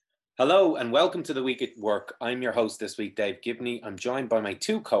Hello and welcome to the Week at Work. I'm your host this week, Dave Gibney. I'm joined by my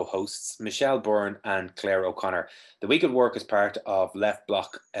two co-hosts, Michelle Byrne and Claire O'Connor. The Week at Work is part of Left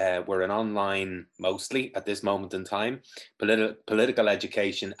Block. We're an online, mostly at this moment in time, political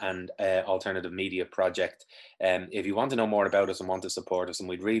education and alternative media project. If you want to know more about us and want to support us, and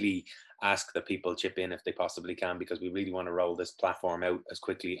we'd really ask that people chip in if they possibly can, because we really want to roll this platform out as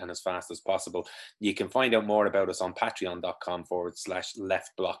quickly and as fast as possible. You can find out more about us on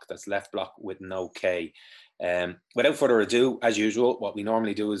patreon.com/leftblock. That's left block with no K. Without further ado, as usual, what we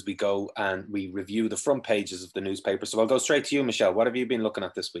normally do is we go and we review the front pages of the newspaper. So I'll go straight to you, Michelle. What have you been looking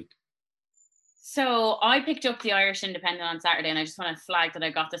at this week? So I picked up the Irish Independent on Saturday, and I just want to flag that I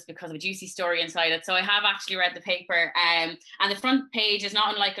got this because of a juicy story inside it. So I have actually read the paper, and the front page is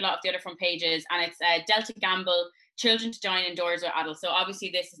not unlike a lot of the other front pages, and it's Delta Gamble, children to dine indoors with adults. So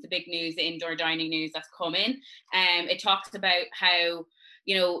obviously this is the big news, the indoor dining news that's come in. It talks about how,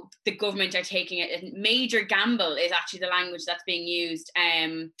 you know, the government are taking a major gamble is actually the language that's being used.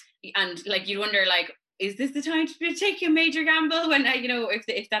 And like, you wonder, like, is this the time to take a major gamble when, you know,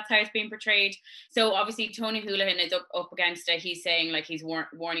 if that's how it's being portrayed? So obviously Tony Holohan is up against it. He's saying, like, he's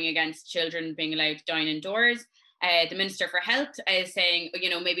warning against children being allowed to dine indoors. The Minister for Health is saying, you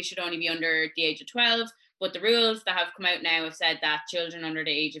know, maybe should only be under the age of 12. But the rules that have come out now have said that children under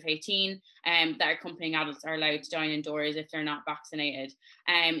the age of 18 that are accompanying adults are allowed to dine indoors if they're not vaccinated.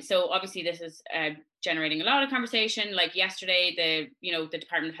 So obviously this is generating a lot of conversation. Like yesterday, the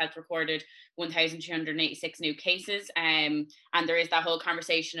Department of Health recorded 1,286 new cases. And there is that whole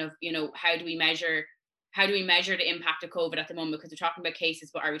conversation of, you know, how do we measure the impact of COVID at the moment? Because we're talking about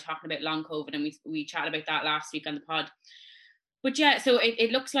cases, but are we talking about long COVID? And we chatted about that last week on the pod. But yeah, so it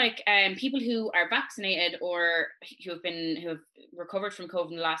looks like people who are vaccinated or who have recovered from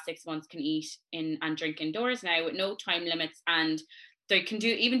COVID in the last 6 months can eat and drink indoors now with no time limits, and they can do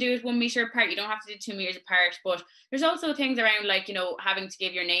it 1 meter apart. You don't have to do 2 meters apart. But there's also things around, like, you know, having to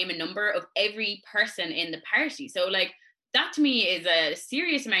give your name and number of every person in the party. So like, that to me is a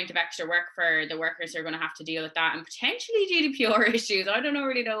serious amount of extra work for the workers who are going to have to deal with that, and potentially GDPR issues. I don't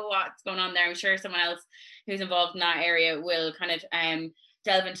really know what's going on there. I'm sure someone else who's involved in that area will kind of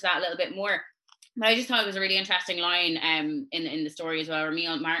delve into that a little bit more. But I just thought it was a really interesting line in the story as well, where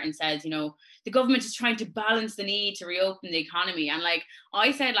Neil Martin says, you know, the government is trying to balance the need to reopen the economy. And like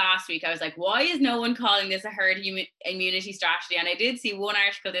I said last week, I was like, why is no one calling this a herd immunity strategy? And I did see one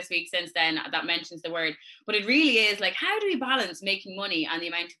article this week since then that mentions the word, but it really is like, how do we balance making money and the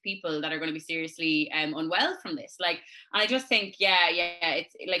amount of people that are going to be seriously unwell from this? Like, and I just think,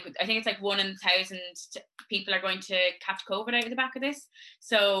 it's like, I think it's like 1 in 1,000 people are going to catch COVID out of the back of this.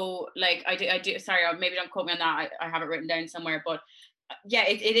 So like, I do, sorry, maybe don't quote me on that. I have it written down somewhere, but yeah,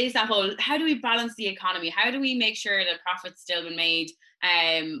 it is that whole, how do we balance the economy? How do we make sure that profits still been made?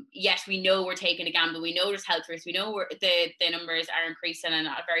 Yet we know we're taking a gamble. We know there's health risks. We know the numbers are increasing and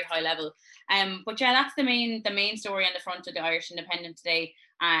at a very high level. But yeah, that's the main story on the front of the Irish Independent today.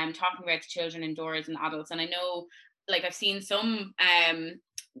 Talking about the children indoors and adults. And I know, like, I've seen some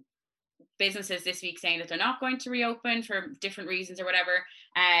businesses this week saying that they're not going to reopen for different reasons or whatever,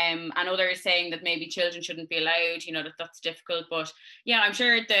 and others saying that maybe children shouldn't be allowed, you know, that's difficult. But yeah, I'm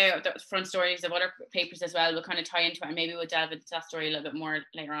sure the front stories of other papers as well will kind of tie into it, and maybe we'll delve into that story a little bit more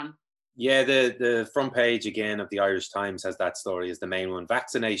later on. Yeah, the front page again of the Irish Times has that story as the main one.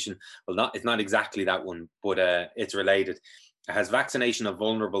 Vaccination, well, it's not exactly that one, but it's related. It has vaccination of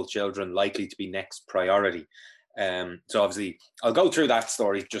vulnerable children likely to be next priority. So obviously I'll go through that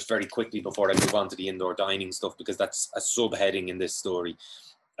story just very quickly before I move on to the indoor dining stuff, because that's a subheading in this story.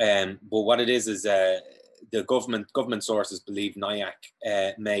 But what it is the government sources believe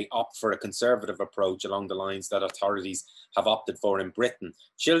NIAC may opt for a conservative approach along the lines that authorities have opted for in Britain.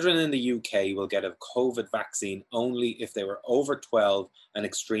 Children in the UK will get a COVID vaccine only if they were over 12 and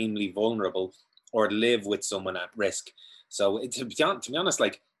extremely vulnerable or live with someone at risk. So to be honest,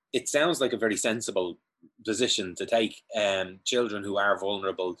 like, it sounds like a very sensible position to take. Children who are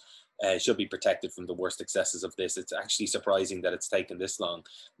vulnerable should be protected from the worst excesses of this. It's actually surprising that it's taken this long.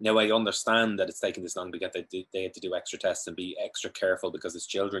 Now, I understand that it's taken this long because they had to do extra tests and be extra careful because it's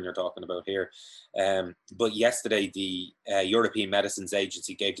children you're talking about here. But yesterday, the European Medicines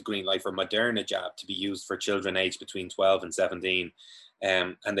Agency gave the green light for Moderna jab to be used for children aged between 12 and 17.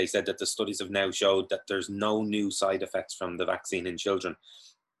 And they said that the studies have now showed that there's no new side effects from the vaccine in children.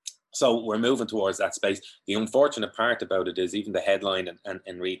 So we're moving towards that space. The unfortunate part about it is, even the headline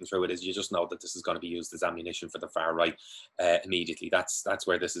and reading through it, is you just know that this is going to be used as ammunition for the far right immediately. That's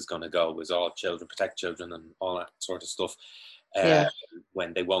where this is going to go, is all children, protect children and all that sort of stuff.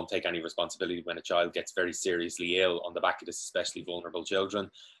 When they won't take any responsibility when a child gets very seriously ill on the back of this, especially vulnerable children.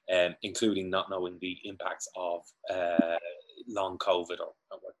 including not knowing the impacts of long COVID or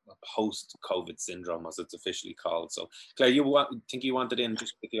post-COVID syndrome, as it's officially called. So, Claire, think you wanted in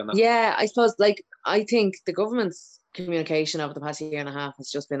just quickly on that? Yeah, I suppose, like, I think the government's communication over the past year and a half has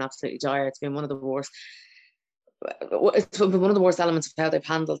just been absolutely dire. It's been one of the worst. It's been one of the worst elements of how they've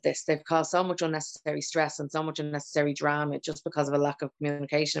handled this. They've caused so much unnecessary stress and so much unnecessary drama just because of a lack of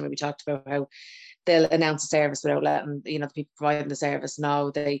communication. I mean, we talked about how they'll announce a service without letting, you know, the people providing the service know.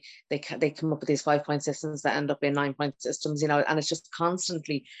 They come up with these 5-point systems that end up in 9-point systems, you know, and it's just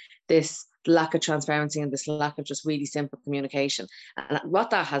constantly this lack of transparency and this lack of just really simple communication. And what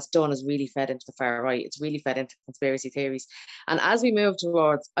that has done is really fed into the far right. It's really fed into conspiracy theories. And as we move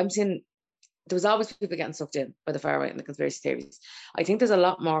towards, I'm seeing there was always people getting sucked in by the far right and the conspiracy theories. I think there's a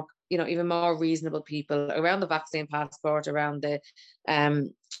lot more, you know, even more reasonable people around the vaccine passport, around the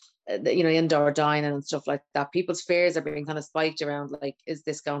you know, indoor dining and stuff like that. People's fears are being kind of spiked around, like, is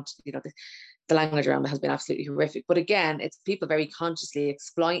this going to, you know, the language around it has been absolutely horrific. But again, it's people very consciously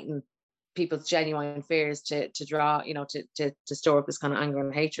exploiting people's genuine fears to draw, you know, to store up this kind of anger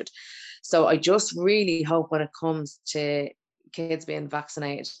and hatred. So I just really hope when it comes to kids being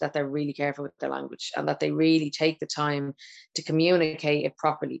vaccinated that they're really careful with their language and that they really take the time to communicate it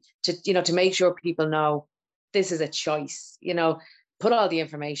properly, to, you know, to make sure people know this is a choice, you know, put all the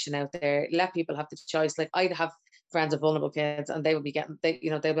information out there, let people have the choice. Like, I'd have friends of vulnerable kids and they would be getting, they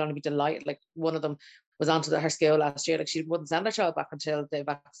would only be delighted. Like, one of them was onto her school last year, like, she wouldn't send her child back until the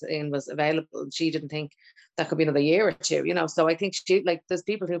vaccine was available, and she didn't think that could be another year or two, you know. So I think there's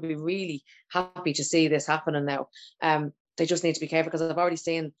people who'll be really happy to see this happening now. They just need to be careful, because I've already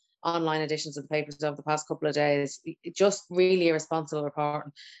seen online editions of the papers over the past couple of days, just really irresponsible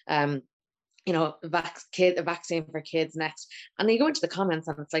reporting. You know, a vaccine for kids next. And then you go into the comments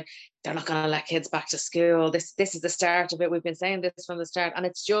and it's like, they're not going to let kids back to school. This is the start of it. We've been saying this from the start. And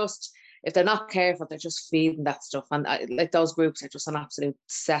it's just, if they're not careful, they're just feeding that stuff. And like, those groups are just an absolute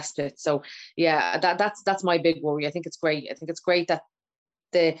cesspit. So yeah, that's my big worry. I think it's great. I think it's great that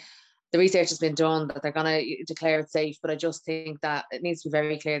the research has been done, that they're going to declare it safe. But I just think that it needs to be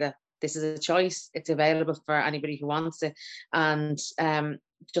very clear that this is a choice. It's available for anybody who wants it. And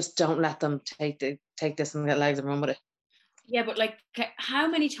just don't let them take this and get legs and run with it. Yeah, but like, how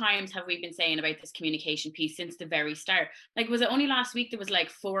many times have we been saying about this communication piece since the very start? Like, was it only last week there was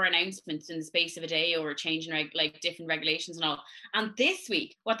like 4 announcements in the space of a day over changing like different regulations and all? And this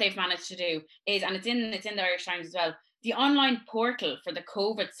week, what they've managed to do is, and it's in the Irish Times as well, the online portal for the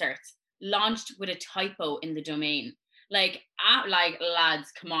COVID certs launched with a typo in the domain. Like,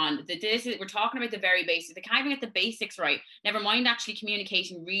 lads, come on. We're talking about the very basics. They can't even get the basics right. Never mind actually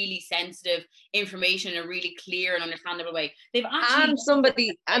communicating really sensitive information in a really clear and understandable way. They've actually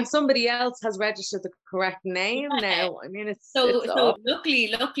somebody else has registered the correct name now. I mean, so luckily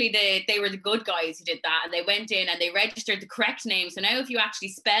they were the good guys who did that, and they went in and they registered the correct name. So now if you actually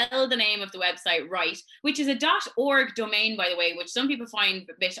spell the name of the website right, which is a .org domain, by the way, which some people find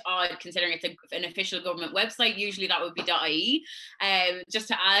a bit odd considering it's an official government website. Usually that would be .ie, just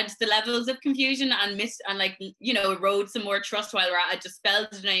to add the levels of confusion and like, you know, erode some more trust while we're at it. Just spell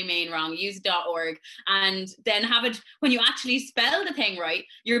the domain wrong, use .org, and then have it, when you actually spell the thing right,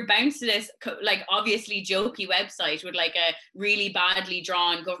 you're bounced to this like obviously jokey website with like a really badly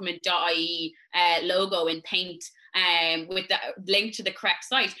drawn government.ie logo in paint, with the link to the correct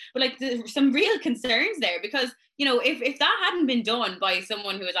site. But like, there's some real concerns there, because, you know, if that hadn't been done by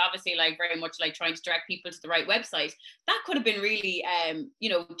someone who is obviously like very much like trying to direct people to the right website, that could have been really, you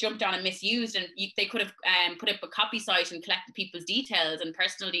know, jumped on and misused, and they could have put up a copy site and collected people's details and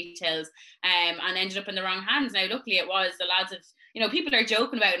personal details, and ended up in the wrong hands. Now, luckily it was the lads of, you know, people are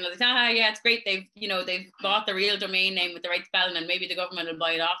joking about it and like, yeah, it's great. They've bought the real domain name with the right spelling, and maybe the government will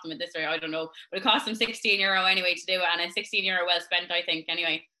buy it off them at this rate. I don't know, but it cost them €16 anyway to do it, and a €16 well spent, I think,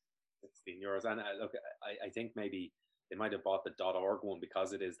 anyway. €16, and look, I think maybe they might have bought the .org one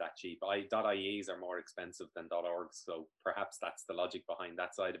because it is that cheap. .ies are more expensive than .org, so perhaps that's the logic behind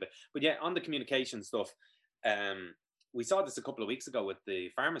that side of it. But yeah, on the communication stuff, we saw this a couple of weeks ago with the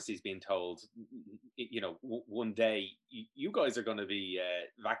pharmacies being told, you know, one day you guys are going to be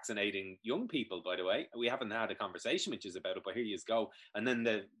vaccinating young people. By the way, we haven't had a conversation with you about it, but here you go. And then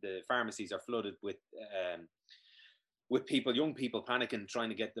the pharmacies are flooded with people, young people panicking, trying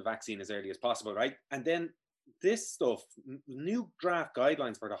to get the vaccine as early as possible, right? And then this stuff, new draft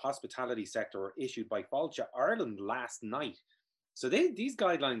guidelines for the hospitality sector were issued by Fáilte Ireland last night. So these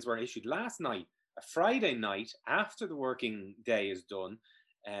guidelines were issued last night, a Friday night after the working day is done.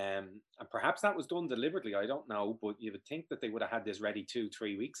 And perhaps that was done deliberately, I don't know, but you would think that they would have had this ready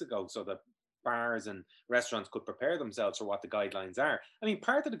 2-3 weeks ago, so that bars and restaurants could prepare themselves for what the guidelines are. I mean,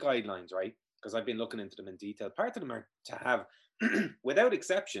 part of the guidelines, right, because I've been looking into them in detail, part of them are to have, without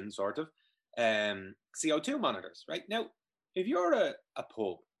exception, sort of, CO2 monitors, right? Now, if you're a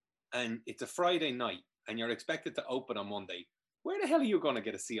pub and it's a Friday night and you're expected to open on Monday, where the hell are you going to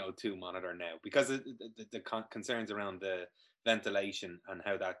get a CO2 monitor now? Because the concerns around the ventilation and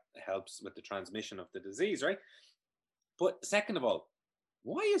how that helps with the transmission of the disease, right? But second of all,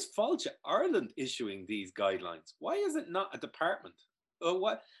 why is Fáilte Ireland issuing these guidelines? Why is it not a department?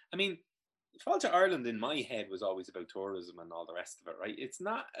 What I mean, Fáilte Ireland in my head was always about tourism and all the rest of it, right? It's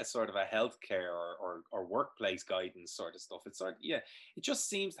not a sort of a healthcare or workplace guidance sort of stuff. It's sort of, yeah, it just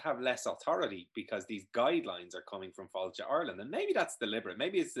seems to have less authority because these guidelines are coming from Fáilte Ireland, and maybe that's deliberate.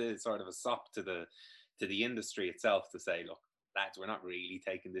 Maybe it's a sort of a sop to the industry itself to say, look, lads, we're not really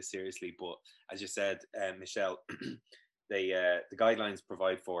taking this seriously. But as you said, Michelle, the guidelines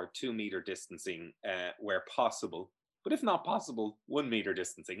provide for 2 meter distancing where possible. But if not possible, 1 meter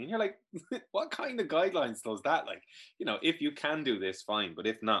distancing. And you're like, what kind of guidelines does that? Like, you know, if you can do this, fine. But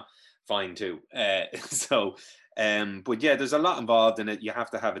if not, fine too. But yeah, there's a lot involved in it. You have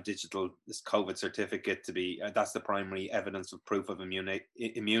to have a digital COVID certificate to be, that's the primary evidence of proof of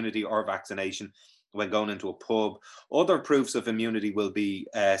immunity or vaccination when going into a pub. Other proofs of immunity will be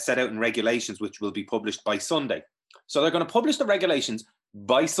set out in regulations, which will be published by Sunday. So they're going to publish the regulations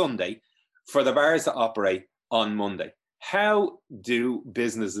by Sunday for the bars to operate on Monday. How do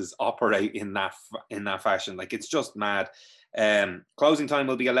businesses operate in that fashion? Like, it's just mad. Closing time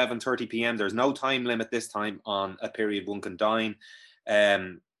will be 11:30 p.m. There's no time limit this time on a period one can dine.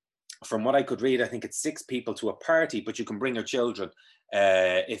 From what I could read, I think it's 6 people to a party, but you can bring your children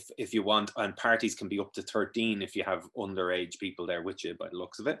if you want, and parties can be up to 13 if you have underage people there with you, by the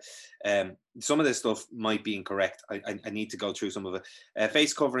looks of it. Some of this stuff might be incorrect. I need to go through some of it.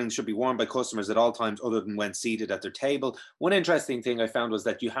 Face coverings should be worn by customers at all times other than when seated at their table. One interesting thing I found was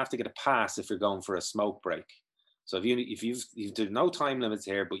that you have to get a pass if you're going for a smoke break. So if there's no time limits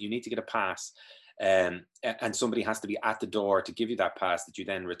here, but you need to get a pass, and somebody has to be at the door to give you that pass that you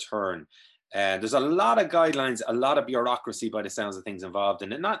then return. There's a lot of guidelines, a lot of bureaucracy by the sounds of things involved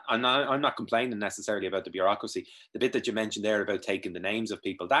in it. I'm not complaining necessarily about the bureaucracy. The bit that you mentioned there about taking the names of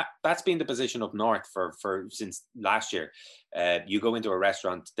people, that's been the position up north for since last year. You go into a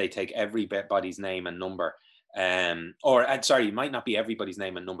restaurant, they take everybody's name and number. Sorry, it might not be everybody's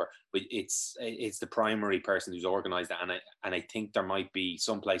name and number, but it's the primary person who's organized that, and I think there might be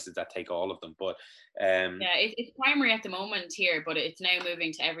some places that take all of them, but yeah, it's primary at the moment here, but it's now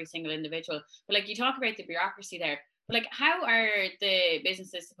moving to every single individual. But like, you talk about the bureaucracy there, but like, how are the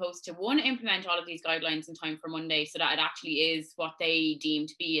businesses supposed to, one, implement all of these guidelines in time for Monday so that it actually is what they deem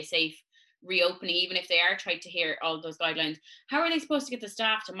to be a safe reopening, even if they are trying to hear all those guidelines? How are they supposed to get the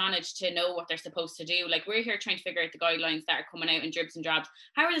staff to manage to know what they're supposed to do? Like, we're here trying to figure out the guidelines that are coming out in dribs and drabs.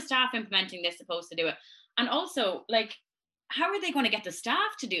 How are the staff implementing this supposed to do it? And also, like, how are they going to get the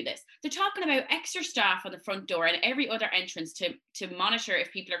staff to do this? They're talking about extra staff on the front door and every other entrance to monitor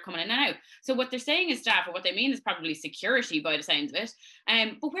if people are coming in and out. So what they're saying is staff, or what they mean is probably security by the sounds of it.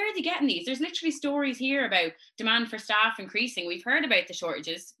 But where are they getting these? There's literally stories here about demand for staff increasing. We've heard about the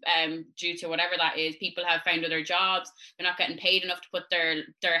shortages due to whatever that is. People have found other jobs. They're not getting paid enough to put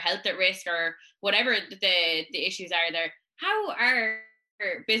their health at risk, or whatever the issues are there. How are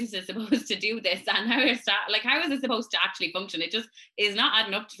businesses supposed to do this, and how is it supposed to actually function? It just is not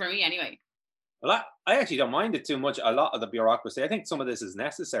adding up for me anyway. Well, I actually don't mind it too much. A lot of the bureaucracy, I think some of this is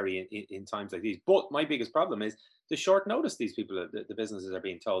necessary in times like these, but my biggest problem is the short notice these people, the businesses, are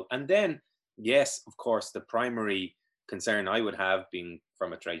being told. And then, yes, of course, the primary concern I would have, being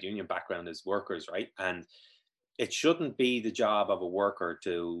from a trade union background, is workers, right? And it shouldn't be the job of a worker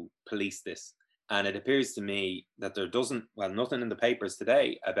to police this. And it appears to me that there nothing in the papers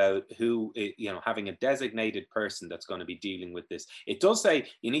today about who, having a designated person that's going to be dealing with this. It does say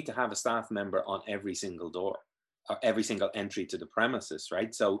you need to have a staff member on every single door, or every single entry to the premises,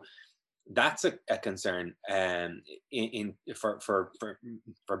 right? So that's a concern for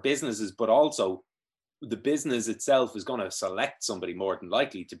businesses, but also the business itself is going to select somebody more than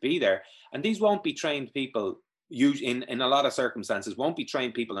likely to be there. And these won't be trained people, in a lot of circumstances, won't be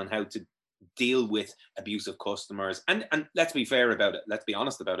trained people on how to deal with abusive customers. And let's be fair about it. Let's be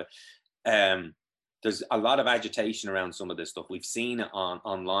honest about it. There's a lot of agitation around some of this stuff. We've seen it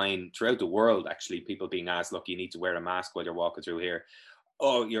online throughout the world, actually, people being asked, look, you need to wear a mask while you're walking through here.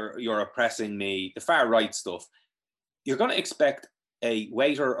 Oh, you're oppressing me. The far right stuff. You're going to expect a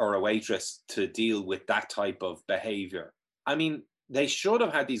waiter or a waitress to deal with that type of behavior. I mean, they should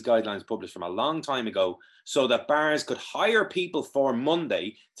have had these guidelines published from a long time ago so that bars could hire people for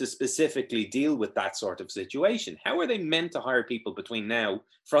Monday to specifically deal with that sort of situation. How are they meant to hire people between now,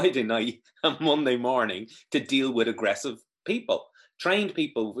 Friday night, and Monday morning to deal with aggressive people? Trained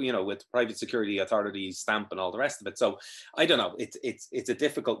people, you know, with private security authorities stamp and all the rest of it. So I don't know. It's a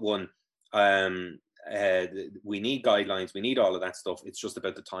difficult one. We need guidelines. We need all of that stuff. It's just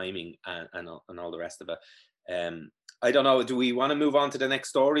about the timing and all the rest of it. I don't know. Do we want to move on to the next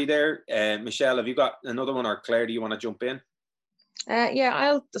story there? Michelle, have you got another one, or Claire, do you want to jump in?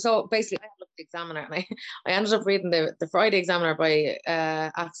 Yeah, so basically I looked at the Examiner, and I ended up reading the Friday Examiner by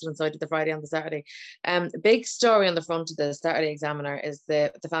accident, so I did the Friday on the Saturday. The big story on the front of the Saturday Examiner is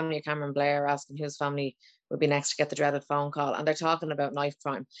the family of Cameron Blair asking whose family would be next to get the dreaded phone call, and they're talking about knife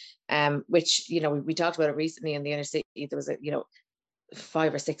crime, which, you know, we talked about it recently in the inner city. There was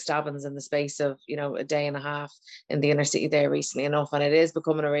 5 or 6 stabbings in the space of, you know, a day and a half in the inner city there recently enough, and it is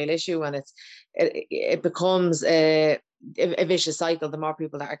becoming a real issue, and it becomes a vicious cycle. The more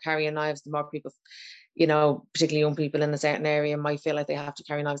people that are carrying knives, the more people, you know, particularly young people in a certain area, might feel like they have to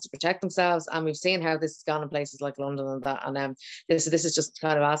carry knives to protect themselves. And we've seen how this has gone in places like London and that, and this is just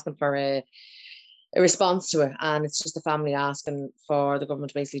kind of asking for a response to it, and it's just the family asking for the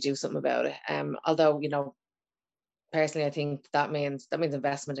government to basically do something about it. Although, you know, personally, I think that means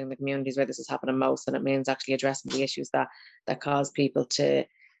investment in the communities where this is happening most, and it means actually addressing the issues that cause people to,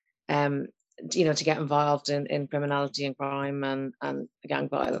 you know, to get involved in criminality and crime and gang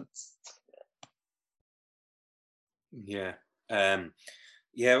violence. Yeah. I'm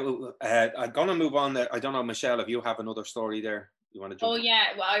gonna move on there. I don't know, Michelle, if you have another story there you want to jump? Oh yeah,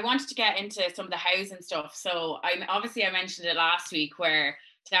 well, I wanted to get into some of the housing stuff. So I mentioned it last week, where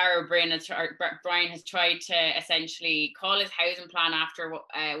Darragh Brian has tried to essentially call his housing plan after what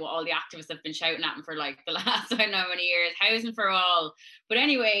all the activists have been shouting at him for like the last I don't know how many years, housing for all. But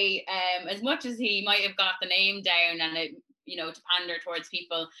anyway, as much as he might have got the name down and it, you know, to pander towards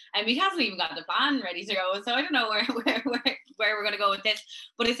people, he hasn't even got the plan ready to go. So I don't know where we're going to go with this.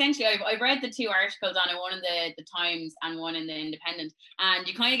 But essentially, I've read the 2 articles on it, one in the Times and one in the Independent, and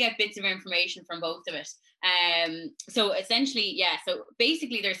you kind of get bits of information from both of it. So essentially, yeah, so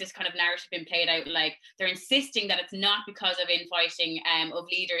basically there's this kind of narrative being played out, like they're insisting that it's not because of infighting of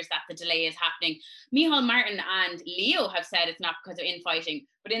leaders that the delay is happening. Micheál Martin and Leo have said it's not because of infighting,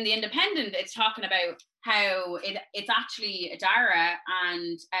 but in the Independent it's talking about how it's actually Darragh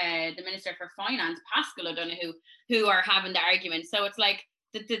and the Minister for Finance, Pascal O'Donoghue, who are having the argument. So it's like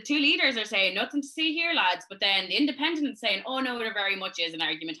the 2 leaders are saying nothing to see here, lads, but then the Independent is saying, oh no, there very much is an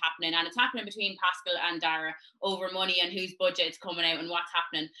argument happening, and it's happening between Pascal and Darragh over money and whose budget is coming out and what's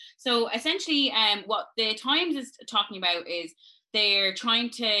happening. So essentially, what the Times is talking about is they're trying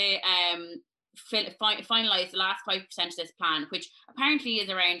to finalise the last 5% of this plan, which apparently is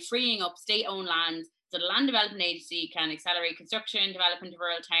around freeing up state-owned land so the Land Development Agency can accelerate construction, development of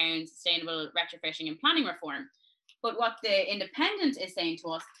rural towns, sustainable retrofitting and planning reform. But what the Independent is saying to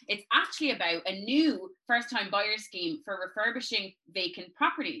us, it's actually about a new first-time buyer scheme for refurbishing vacant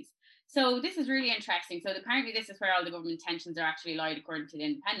properties. So this is really interesting. So apparently this is where all the government intentions are actually lied, according to the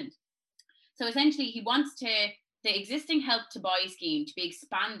Independent. So essentially he wants the existing Help to Buy scheme to be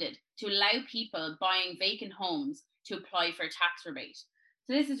expanded to allow people buying vacant homes to apply for a tax rebate.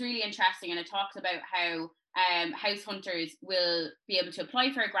 So this is really interesting, and it talks about how house hunters will be able to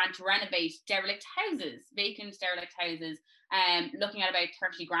apply for a grant to renovate vacant derelict houses, looking at about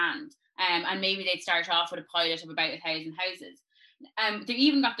 30 grand. And maybe they'd start off with a pilot of about 1,000 houses. They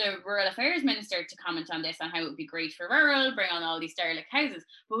even got the Rural Affairs Minister to comment on this, on how it would be great for rural, bring on all these derelict houses.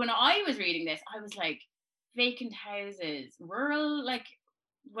 But when I was reading this, I was like, vacant houses, rural, like,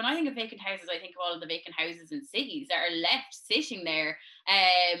 when I think of vacant houses, I think of all of the vacant houses in cities that are left sitting there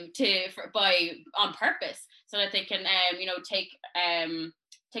on purpose, so that they can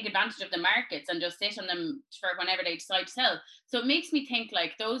take advantage of the markets and just sit on them for whenever they decide to sell. So it makes me think,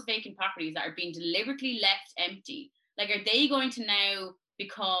 like, those vacant properties that are being deliberately left empty, like, are they going to now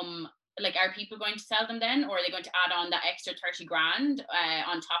become, like, are people going to sell them then, or are they going to add on that extra 30 grand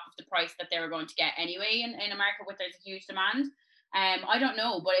on top of the price that they were going to get anyway in a market where there's a huge demand? I don't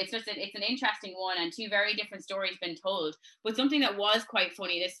know, but it's an interesting one, and 2 very different stories been told. But something that was quite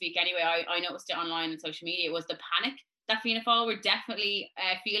funny this week anyway, I noticed it online on social media, was the panic that Fianna Fáil were definitely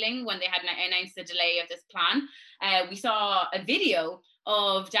feeling when they had announced the delay of this plan. We saw a video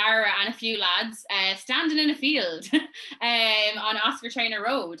of Darragh and a few lads standing in a field on Oscar Traynor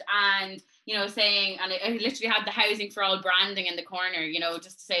Road, and you know, saying, and it literally had the housing for all branding in the corner, you know,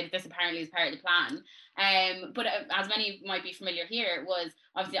 just to say that this apparently is part of the plan. But as many might be familiar here, was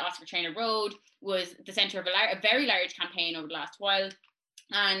obviously Oscar Traynor Road was the centre of a very large campaign over the last while,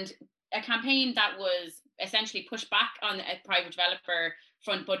 and a campaign that was essentially pushed back on a private developer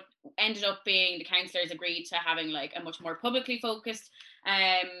front, but ended up being the councillors agreed to having like a much more publicly focused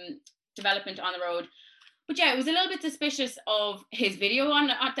development on the road. But yeah, it was a little bit suspicious of his video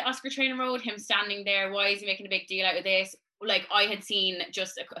at the Oscar Traynor Road, him standing there. Why is he making a big deal out of this? Like, I had seen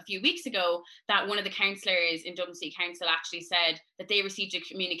just a few weeks ago that one of the councillors in Dublin City Council actually said that they received a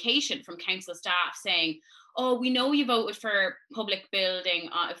communication from council staff saying, oh, we know you voted for public building,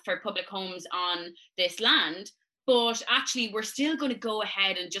 for public homes on this land, but actually we're still going to go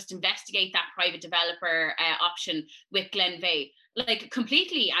ahead and just investigate that private developer option with Glenveigh. Like,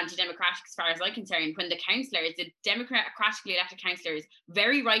 completely anti-democratic as far as I'm concerned, when the councillors, the democratically elected councillors,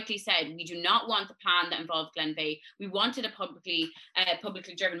 very rightly said, we do not want the plan that involved Glenveigh. We wanted a publicly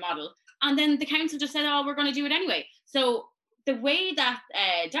driven model. And then the council just said, oh, we're going to do it anyway. So the way that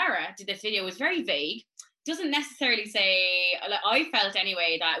Dara did this video was very vague. Doesn't necessarily say, I felt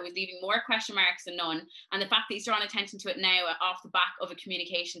anyway, that it was leaving more question marks than none. And the fact that he's drawn attention to it now off the back of a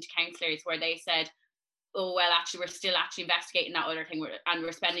communication to councillors where they said, oh, well, actually, we're still actually investigating that other thing, and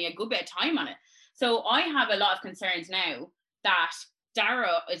we're spending a good bit of time on it. So I have a lot of concerns now that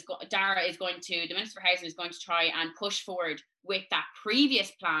Dara is going to, the Minister for Housing is going to try and push forward with that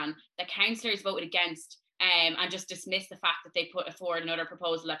previous plan that councillors voted against, and just dismiss the fact that they put forward another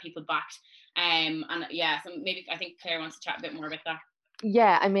proposal that people backed. And yeah, so maybe I think Claire wants to chat a bit more about that.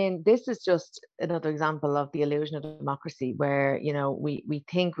 Yeah, I mean, this is just another example of the illusion of democracy, where, you know, we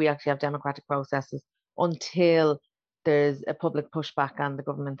think we actually have democratic processes until there's a public pushback and the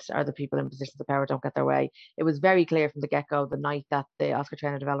government or the people in positions of power don't get their way. It was very clear from the get-go, the night that the Oscar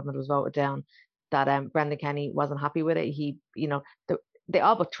Traynor development was voted down, that Brendan Kenny wasn't happy with it. He, you know, they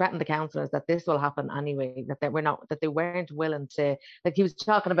all but threatened the councillors that this will happen anyway, that they weren't willing to, like, he was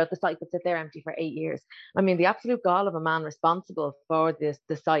talking about the site could sit there empty for 8 years. I mean, the absolute gall of a man responsible for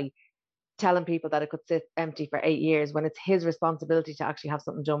the site telling people that it could sit empty for 8 years when it's his responsibility to actually have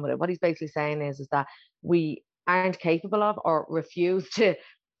something done with it. What he's basically saying is that we aren't capable of or refuse to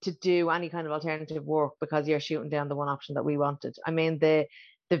do any kind of alternative work because you're shooting down the one option that we wanted. I mean, the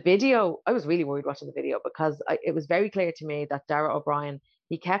video, I was really worried watching the video because it was very clear to me that Dara O'Brien,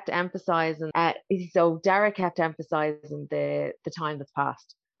 he kept emphasising, Dara kept emphasising the time that's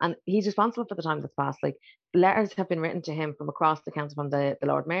passed. And he's responsible for the time that's passed. Like, letters have been written to him from across the council, from the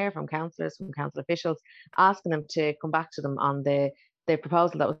Lord Mayor, from councillors, from council officials, asking him to come back to them on the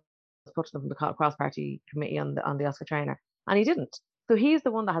proposal that was put to them from the cross-party committee on the Oscar Traynor. And he didn't. So he's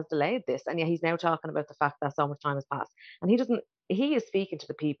the one that has delayed this. And yet he's now talking about the fact that so much time has passed. And he is speaking to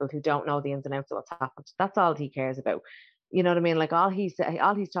the people who don't know the ins and outs of what's happened. That's all he cares about. You know what I mean? Like, all he's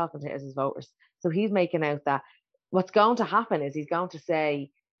talking to is his voters. So he's making out that what's going to happen is he's going to say,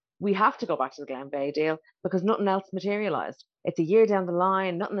 we have to go back to the Glenveigh deal because nothing else materialised. It's a year down the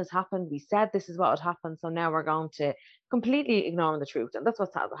line, nothing has happened. We said this is what would happen, so now we're going to completely ignore the truth. And that's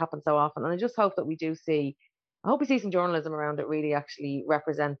what's happened so often. And I just hope that we see some journalism around it really actually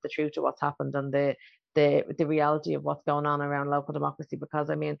represent the truth of what's happened and the reality of what's going on around local democracy,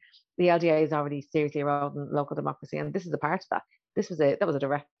 because I mean, the LDA is already seriously eroding local democracy, and this is a part of that. That was a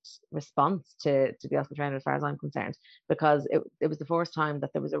direct response to the Oscar Traynor, as far as I'm concerned, because it was the first time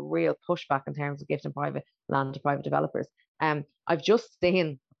that there was a real pushback in terms of gifting private land to private developers. I've just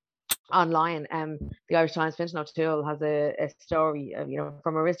seen online, the Irish Times, Fintan O'Toole has a story,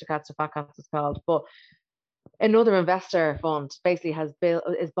 from aristocrats to fat cats, it's called, but another investor fund basically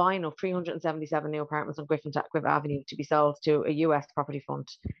is buying up 377 new apartments on Griffin Avenue to be sold to a US property fund.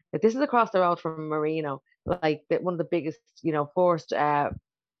 Like, this is across the road from Marino, like one of the biggest, first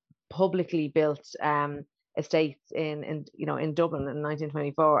publicly built estates in Dublin in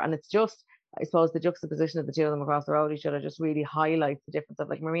 1924. And it's just, I suppose, the juxtaposition of the two of them across the road each other just really highlights the difference of,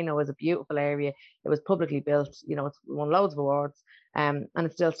 like, Marino is a beautiful area. It was publicly built, it's won loads of awards, and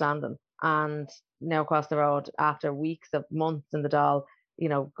it's still standing. And now across the road, after months in the Dáil,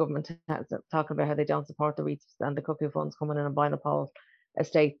 government talking about how they don't support the REITs and the cuckoo funds coming in and buying up whole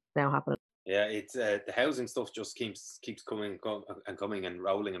estates now happening. Yeah, it's the housing stuff just keeps coming and coming and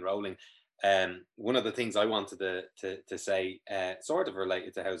rolling. One of the things I wanted to say, sort of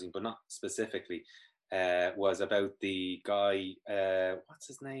related to housing, but not specifically, was about the guy, what's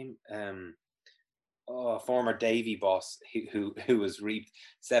his name? Former Davy boss who was reaped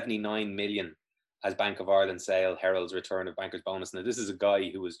 79 million as Bank of Ireland sale heralds return of bankers bonus. Now, this is a guy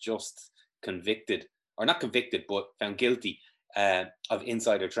who was just convicted, or not convicted, but found guilty of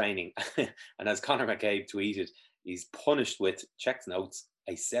insider training. And as Conor McCabe tweeted, he's punished with, check notes,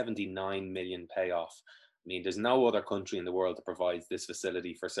 a 79 million payoff. I mean, there's no other country in the world that provides this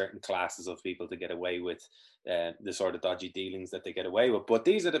facility for certain classes of people to get away with the sort of dodgy dealings that they get away with. But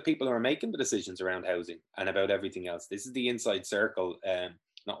these are the people who are making the decisions around housing and about everything else. This is the inside circle.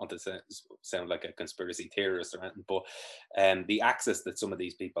 Not want to sound like a conspiracy theorist or anything, but the access that some of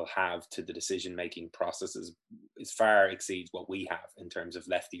these people have to the decision-making processes is far exceeds what we have in terms of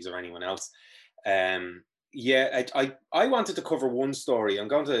lefties or anyone else. Yeah, I wanted to cover one story. I'm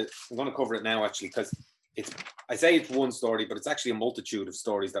going to cover it now, actually, because I say it's one story, but it's actually a multitude of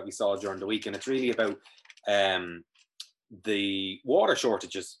stories that we saw during the week, and it's really about the water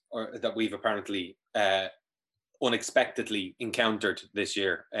shortages that we've apparently unexpectedly encountered this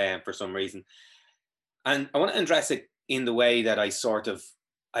year for some reason. And I want to address it in the way that I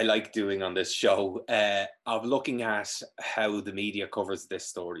like doing on this show, of looking at how the media covers this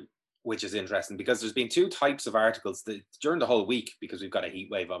story, which is interesting because there's been two types of articles during the whole week, because we've got a heat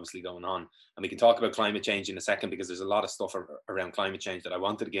wave obviously going on, and we can talk about climate change in a second because there's a lot of stuff around climate change that I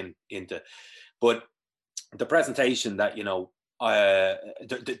wanted to get into. But the presentation that,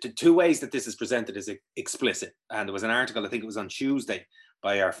 the two ways that this is presented is explicit. And there was an article, I think it was on Tuesday,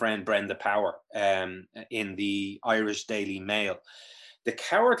 by our friend Brenda Power in the Irish Daily Mail. The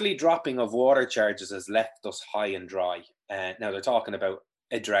cowardly dropping of water charges has left us high and dry. Now they're talking about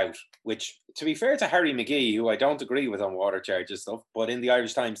a drought, which, to be fair to Harry McGee, who I don't agree with on water charges stuff, but in the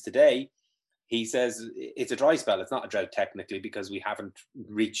Irish Times today, he says it's a dry spell. It's not a drought technically, because we haven't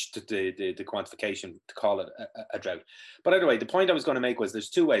reached the quantification to call it a drought. But anyway, the point I was going to make was there's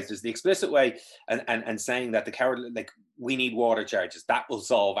two ways. There's the explicit way and saying that the cowardly, like, we need water charges. That will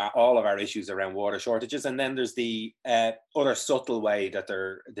solve all of our issues around water shortages. And then there's the other subtle way that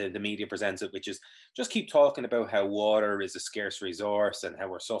the media presents it, which is just keep talking about how water is a scarce resource and how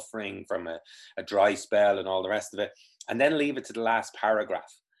we're suffering from a dry spell and all the rest of it. And then leave it to the last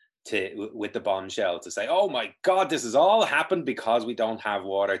paragraph with the bombshell to say, oh my God, this has all happened because we don't have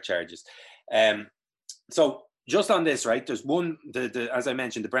water charges. So just on this, right, there's one, as I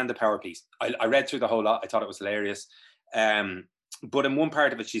mentioned, the Brenda Power piece. I read through the whole lot. I thought it was hilarious. But in one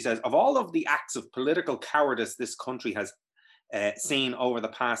part of it, she says, of all of the acts of political cowardice this country has seen over the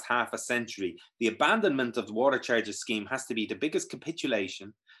past half a century, the abandonment of the water charges scheme has to be the biggest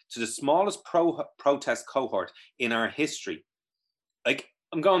capitulation to the smallest protest cohort in our history. Like,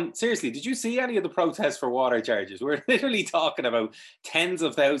 I'm going, seriously, did you see any of the protests for water charges? We're literally talking about tens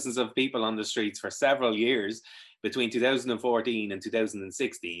of thousands of people on the streets for several years between 2014 and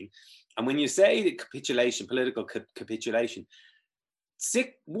 2016. And when you say the capitulation, political capitulation,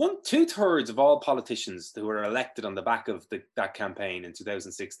 2/3 of all politicians who were elected on the back of that campaign in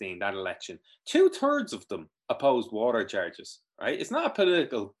 2016, that election, 2/3 of them opposed water charges, right? It's not a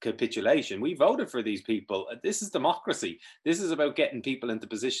political capitulation. We voted for these people. This is democracy. This is about getting people into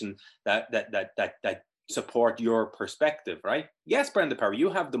position that support your perspective, right? Yes, Brenda Power,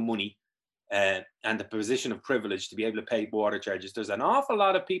 you have the money and the position of privilege to be able to pay water charges. There's an awful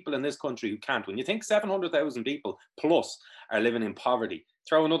lot of people in this country who can't. When you think 700,000 people plus are living in poverty,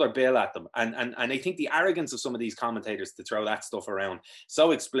 throw another bill at them. And I think the arrogance of some of these commentators to throw that stuff around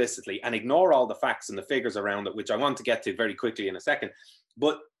so explicitly and ignore all the facts and the figures around it, which I want to get to very quickly in a second.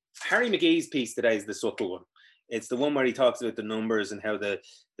 But Harry McGee's piece today is the subtle one. It's the one where he talks about the numbers and how the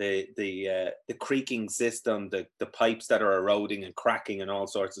creaking system, the pipes that are eroding and cracking and all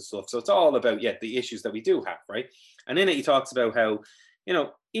sorts of stuff. So it's all about, the issues that we do have, right? And in it, he talks about how,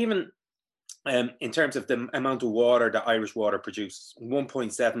 even in terms of the amount of water that Irish Water produces,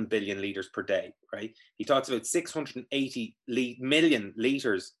 1.7 billion litres per day, right? He talks about 680 million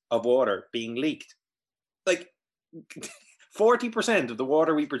litres of water being leaked. Like 40% of the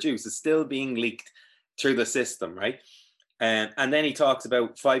water we produce is still being leaked through the system, right? And then he talks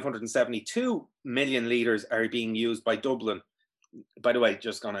about 572 million litres are being used by Dublin. By the way,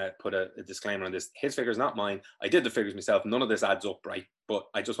 just going to put a disclaimer on this. His figures, not mine. I did the figures myself. None of this adds up, right? But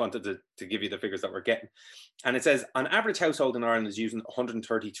I just wanted to give you the figures that we're getting. And it says, an average household in Ireland is using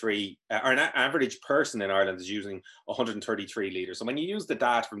 133, or an average person in Ireland is using 133 litres. So when you use the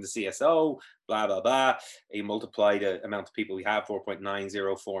data from the CSO, blah, blah, blah, you multiply the amount of people we have,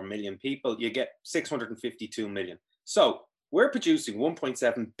 4.904 million people, you get 652 million. So we're producing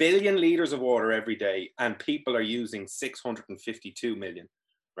 1.7 billion litres of water every day, and people are using 652 million,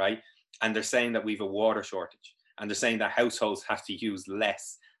 right? And they're saying that we've a water shortage, and they're saying that households have to use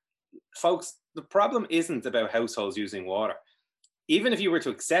less. Folks, the problem isn't about households using water. Even if you were to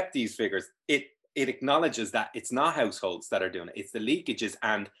accept these figures, it acknowledges that it's not households that are doing it. It's the leakages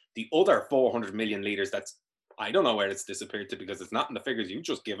and the other 400 million litres that's I don't know where it's disappeared to because it's not in the figures you've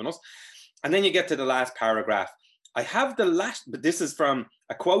just given us. And then you get to the last paragraph. I have the last, but this is from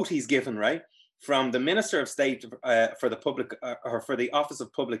a quote he's given, right? From the Minister of State for the Public, or for the Office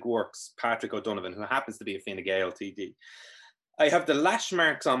of Public Works, Patrick O'Donovan, who happens to be a Fine Gael TD. I have the lash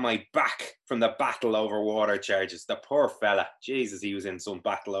marks on my back from the battle over water charges. The poor fella, Jesus, he was in some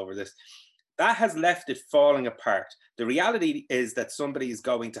battle over this. That has left it falling apart. The reality is that somebody is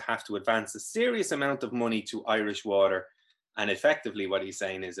going to have to advance a serious amount of money to Irish Water. And effectively what he's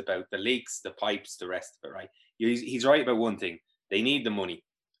saying is about the leaks, the pipes, the rest of it, right? He's right about one thing. They need the money.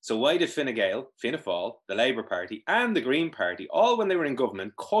 So why did Fine Gael, Fianna Fáil, the Labour Party and the Green Party, all when they were in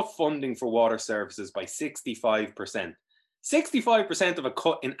government, cut funding for water services by 65%? 65% of a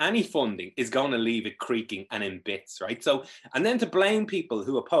cut in any funding is going to leave it creaking and in bits, right? So, and then to blame people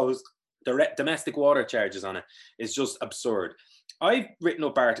who opposed domestic water charges on it is just absurd. I've written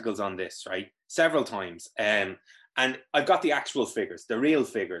up articles on this, right, several times, and I've got the actual figures, the real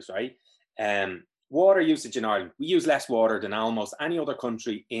figures, right? Water usage in Ireland, we use less water than almost any other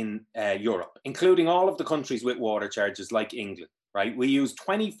country in Europe, including all of the countries with water charges like England, right? We use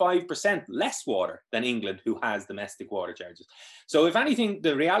 25% less water than England, who has domestic water charges. So if anything,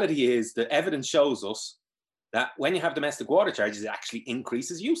 the reality is the evidence shows us that when you have domestic water charges, it actually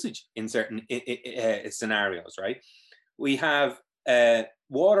increases usage in certain scenarios, right? We have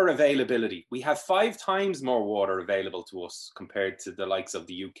water availability. We have 5 times more water available to us compared to the likes of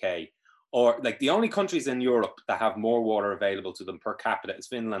the UK. Or like the only countries in Europe that have more water available to them per capita is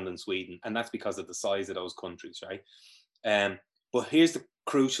Finland and Sweden. And that's because of the size of those countries, right? But here's the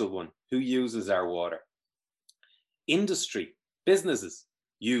crucial one. Who uses our water? Industry, businesses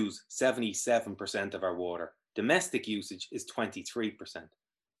use 77% of our water. Domestic usage is 23%.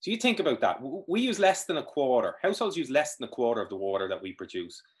 So you think about that. We use less than a quarter. Households use less than a quarter of the water that we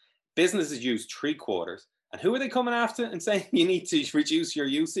produce. Businesses use 3/4. And who are they coming after and saying you need to reduce your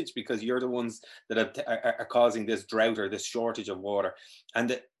usage because you're the ones that are causing this drought or this shortage of water?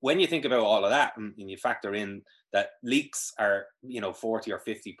 And when you think about all of that and you factor in that leaks are, 40 or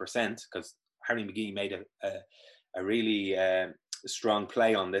 50%, because Harry McGee made a really strong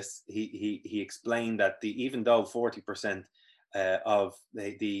play on this. He explained that even though 40% of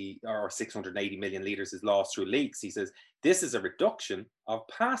or 680 million litres is lost through leaks, he says this is a reduction of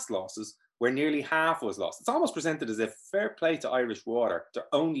past losses where nearly half was lost. It's almost presented as if fair play to Irish Water. They're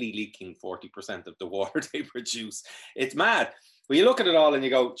only leaking 40% of the water they produce. It's mad. Well, you look at it all and you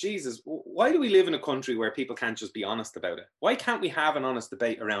go, Jesus, why do we live in a country where people can't just be honest about it? Why can't we have an honest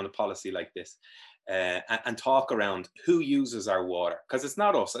debate around a policy like this and talk around who uses our water? Because it's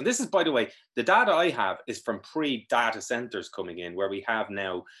not us. And this is, by the way, the data I have is from pre-data centres coming in, where we have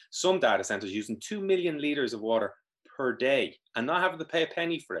now some data centres using 2 million litres of water per day and not having to pay a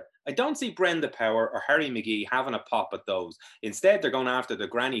penny for it. I don't see Brenda Power or Harry McGee having a pop at those. Instead, they're going after the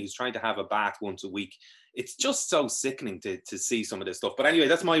granny who's trying to have a bath once a week. It's just so sickening to see some of this stuff. But anyway,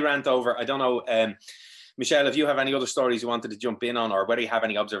 that's my rant over. I don't know, Michelle, if you have any other stories you wanted to jump in on, or whether you have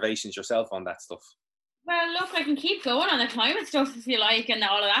any observations yourself on that stuff. Well, look, I can keep going on the climate stuff if you like, and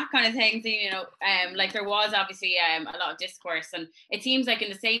all of that kind of thing. So, like there was obviously a lot of discourse, and it seems like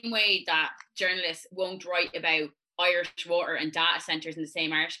in the same way that journalists won't write about Irish water and data centres in the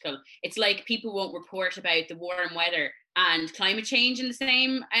same article, it's like people won't report about the warm weather and climate change in the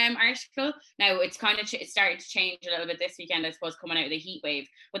same article. Now it's kind of it's starting to change a little bit this weekend, I suppose, coming out of the heat wave.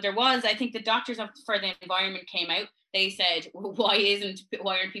 But there was, I think, the Doctors for the Environment came out. They said, well, why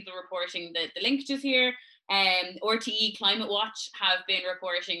aren't people reporting the linkages here? RTE Climate Watch have been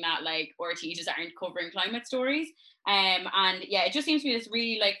reporting that like RTE just aren't covering climate stories. And yeah, it just seems to be this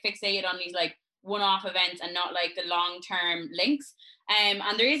really like fixated on these like one-off events and not like the long-term links.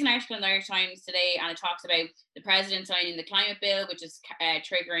 And there is an article in the Irish Times today, and it talks about the president signing the climate bill, which is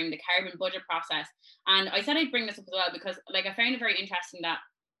triggering the carbon budget process. And I said I'd bring this up as well because like I found it very interesting that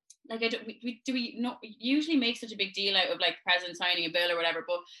like we not usually make such a big deal out of like the president signing a bill or whatever,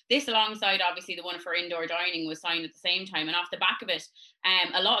 but this alongside obviously the one for indoor dining was signed at the same time, and off the back of it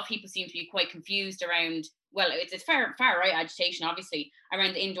a lot of people seem to be quite confused around, well, it's far right agitation obviously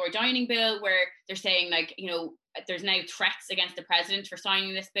around the indoor dining bill, where they're saying like, there's now threats against the president for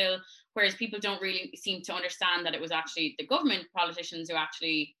signing this bill, whereas people don't really seem to understand that it was actually the government politicians who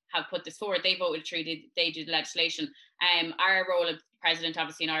actually have put this forward. They voted through, they did legislation. Our role of president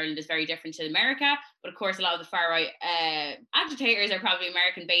obviously in Ireland is very different to America, but of course a lot of the far right agitators are probably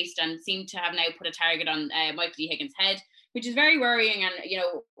American based and seem to have now put a target on Michael D. Higgins' head, which is very worrying. And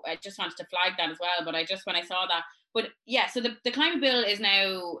I just wanted to flag that as well, but when I saw that, but yeah, so the climate bill is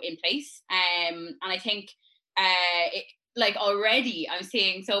now in place, and I think like already I'm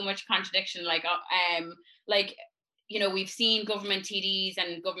seeing so much contradiction. Like, you know, we've seen government TDs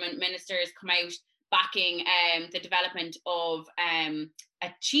and government ministers come out backing the development of a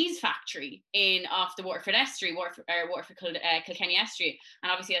cheese factory off the Waterford Estuary, Kilkenny Estuary,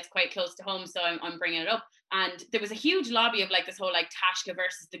 and obviously that's quite close to home, so I'm bringing it up. And there was a huge lobby of like this whole like Taoiseach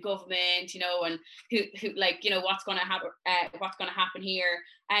versus the government, you know, and who like, you know, what's going to happen here.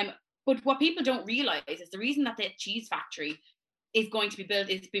 But what people don't realise is the reason that the cheese factory is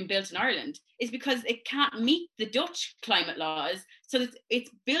being built in Ireland is because it can't meet the Dutch climate laws. So it's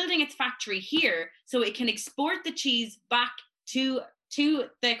building its factory here so it can export the cheese back to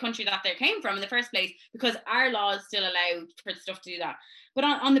the country that they came from in the first place, because our laws still allow for stuff to do that. But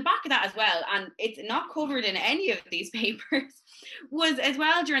on the back of that as well, and it's not covered in any of these papers, was as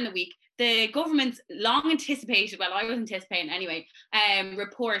well during the week, the government's long anticipated, well, I was anticipating anyway,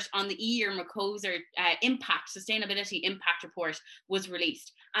 report on the EU Mercosur sustainability impact report was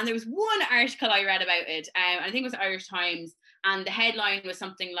released. And there was one article I read about it, I think it was Irish Times, and the headline was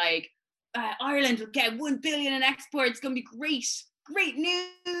something like, Ireland will get 1 billion in exports, it's going to be great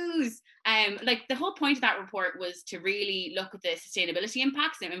news. Like the whole point of that report was to really look at the sustainability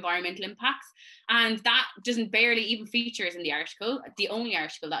impacts and environmental impacts, and that doesn't barely even features in the article, the only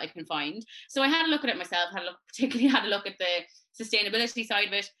article that I can find. So I had a look at it myself, particularly had a look at the sustainability side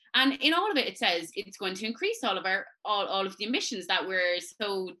of it, and in all of it says it's going to increase all of the emissions that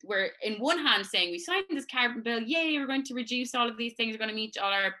we're in one hand saying we signed this carbon bill, yay, we're going to reduce all of these things, we're going to meet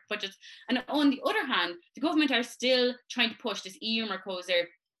all our budgets, and on the other hand the government are still trying to push this EU Mercosur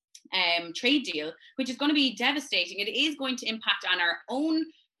trade deal, which is going to be devastating. It is going to impact on our own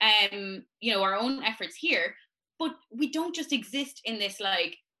our own efforts here, but we don't just exist in this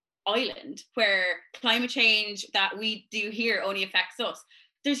like island where climate change that we do here only affects us.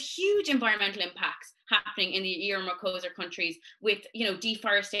 There's huge environmental impacts happening in the EU Mercosur countries with, you know,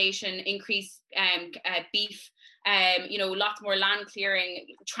 deforestation, increased beef, lots more land clearing,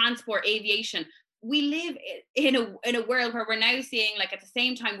 transport, aviation. We live in a world where we're now seeing, like, at the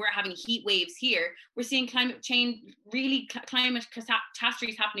same time we're having heat waves here, we're seeing climate change, really climate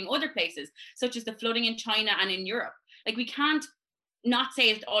catastrophes happening other places, such as the flooding in China and in Europe. Like, we can't not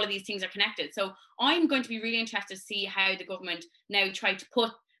say that all of these things are connected. So I'm going to be really interested to see how the government now try to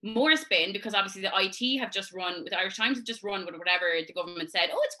put more spin, because obviously the IT have just run, with Irish Times have just run with whatever the government said,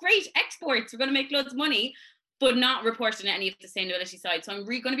 oh, it's great, exports, we're going to make loads of money, but not reporting any of the sustainability side. So I'm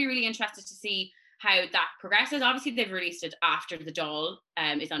going to be really interested to see how that progresses. Obviously, they've released it after the Dáil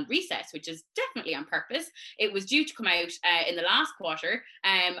is on recess, which is definitely on purpose. It was due to come out in the last quarter.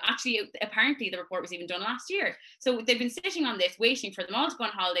 Apparently, the report was even done last year. So they've been sitting on this, waiting for them all to go on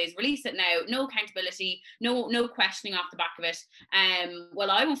holidays, release it now, no accountability, no questioning off the back of it.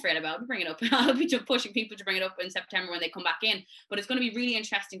 Well, I won't forget about it, I'll be bringing it up. I'll be pushing people to bring it up in September when they come back in. But it's going to be really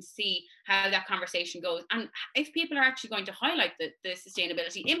interesting to see how that conversation goes, and if people are actually going to highlight the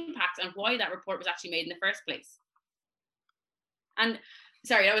sustainability impacts and why that report was actually made in the first place. And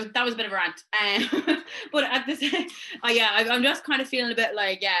sorry, that was a bit of a rant. But at this, I'm just kind of feeling a bit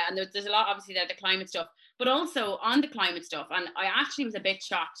like, and there's a lot, obviously, the climate stuff, but also on the climate stuff. And I actually was a bit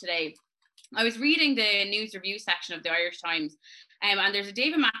shocked today. I was reading the news review section of the Irish Times, and there's a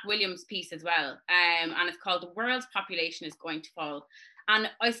David McWilliams piece as well, and it's called "The World's Population is Going to Fall." And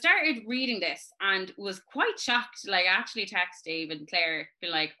I started reading this and was quite shocked. Like, I actually text Dave and Claire,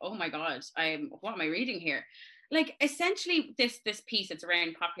 being like, "Oh my God, what am I reading here?" Like, essentially, this piece, it's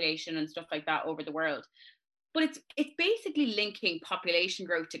around population and stuff like that over the world, but it's basically linking population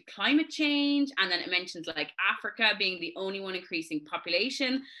growth to climate change, and then it mentions like Africa being the only one increasing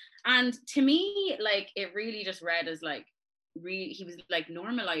population. And to me, like, it really just read as like, he was like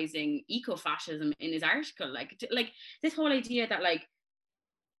normalizing eco-fascism in his article, like this whole idea that, like,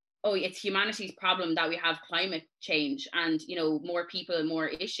 oh, it's humanity's problem that we have climate change and, you know, more people, more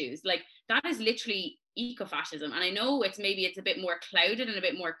issues. Like, that is literally eco-fascism. And I know it's a bit more clouded and a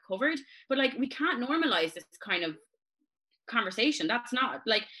bit more covered, but like, we can't normalize this kind of conversation. That's not,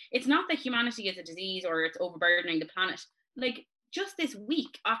 like, it's not that humanity is a disease or it's overburdening the planet. Like, just this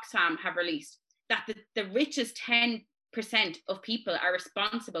week, Oxfam have released that the richest 10% of people are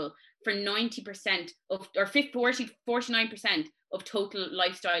responsible for 90% of, or 49% of total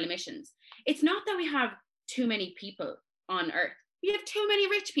lifestyle emissions. It's not that we have too many people on Earth. We have too many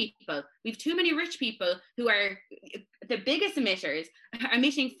rich people. We have too many rich people who are the biggest emitters,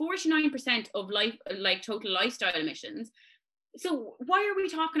 emitting 49% of total lifestyle emissions. So why are we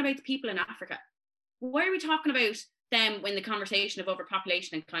talking about the people in Africa? Why are we talking about them in the conversation of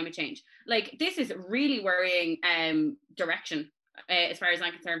overpopulation and climate change? Like, this is really worrying direction. as far as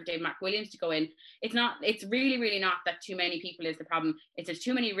I'm concerned, for David McWilliams to go in. It's really, really not that too many people is the problem. It's there's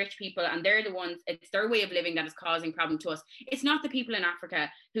too many rich people, and they're the ones, it's their way of living that is causing problem to us. It's not the people in Africa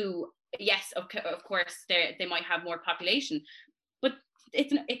who, yes, of course, they might have more population, but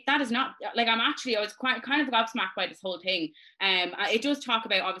that is not, like, I was kind of gobsmacked by this whole thing. It does talk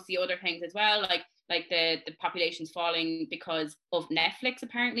about obviously other things as well, like the population's falling because of Netflix.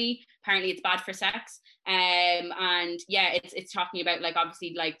 Apparently it's bad for sex. And yeah, it's talking about, like,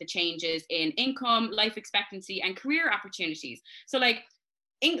 obviously, like, the changes in income, life expectancy, and career opportunities. So, like,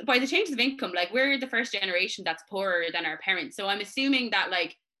 by the changes of income, like, we're the first generation that's poorer than our parents. So I'm assuming that,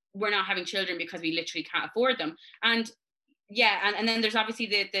 like, we're not having children because we literally can't afford them. And yeah, and then there's obviously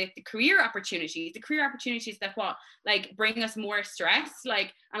the career opportunities that like bring us more stress,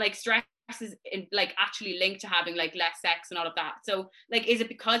 like, and like stress is like actually linked to having like less sex and all of that. So, like, is it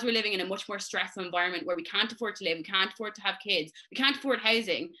because we're living in a much more stressful environment where we can't afford to live, we can't afford to have kids, we can't afford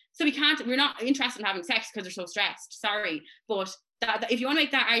housing, so we're not interested in having sex because we're so stressed? Sorry, but that if you want to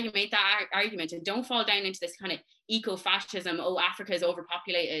make that argument, and don't fall down into this kind of eco-fascism, oh, Africa is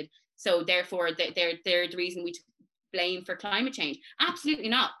overpopulated, so therefore they're the reason we blame for climate change. Absolutely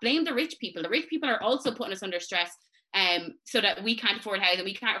not. Blame the rich people. The rich people are also putting us under stress, so that we can't afford housing,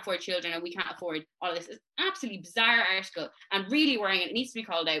 we can't afford children, and we can't afford all of this. It's an absolutely bizarre article and really worrying. It needs to be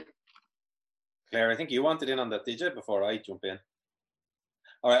called out. Claire, I think you wanted in on that, did you, before I jump in?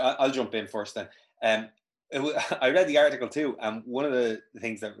 All right, I'll jump in first then. I read the article too, and one of the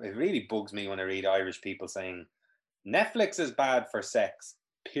things that it really bugs me when I read Irish people saying Netflix is bad for sex,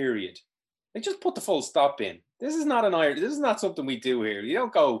 period. They just put the full stop in. This is not something we do here. You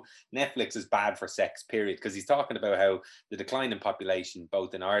don't go, Netflix is bad for sex, period, because he's talking about how the decline in population,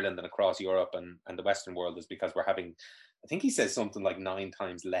 both in Ireland and across Europe and the Western world, is because we're having, I think he says something like 9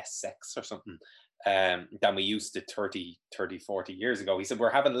 times less sex or something than we used to 30, 40 years ago. He said we're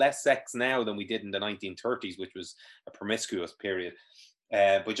having less sex now than we did in the 1930s, which was a promiscuous period.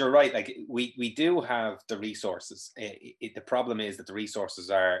 But you're right, like, we do have the resources. The problem is that the resources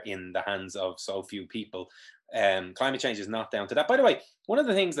are in the hands of so few people. Climate change is not down to that. By the way, one of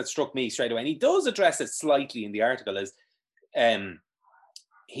the things that struck me straight away, and he does address it slightly in the article, is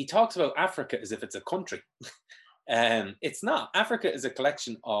he talks about Africa as if it's a country. It's not. Africa is a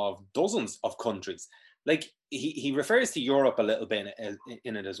collection of dozens of countries. Like, he refers to Europe a little bit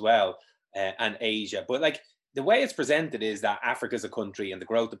in it as well, and Asia. But, like, the way it's presented is that Africa is a country and the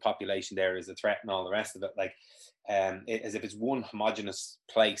growth of population there is a threat and all the rest of it, like, as if it's one homogenous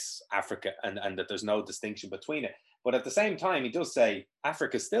place, Africa, and that there's no distinction between it. But at the same time, he does say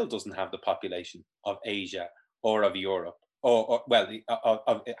Africa still doesn't have the population of Asia or of Europe, or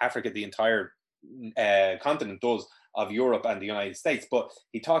of Africa, the entire continent does, of Europe and the United States. But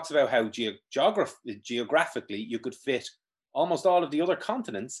he talks about how geographically you could fit almost all of the other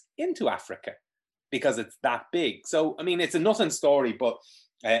continents into Africa, because it's that big. So, I mean, it's a nothing story, but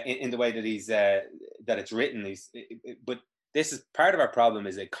in the way that he's that it's written, but this is part of our problem,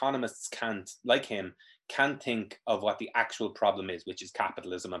 is economists can't think of what the actual problem is, which is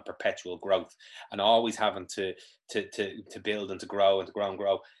capitalism and perpetual growth, and always having to build and to grow and to grow and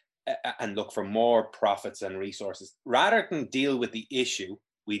grow, and look for more profits and resources. Rather than deal with the issue,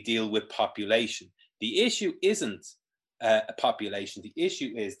 we deal with population. The issue isn't a population. The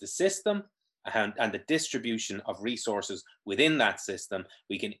issue is the system and the distribution of resources within that system.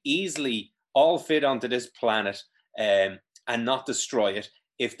 We can easily all fit onto this planet and not destroy it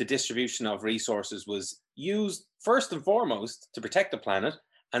if the distribution of resources was used first and foremost to protect the planet,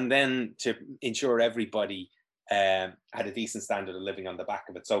 and then to ensure everybody had a decent standard of living on the back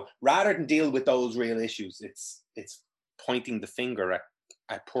of it. So rather than deal with those real issues, it's pointing the finger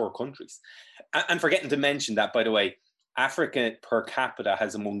at poor countries. And forgetting to mention that, by the way, Africa per capita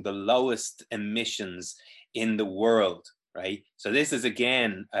has among the lowest emissions in the world, right? So this is,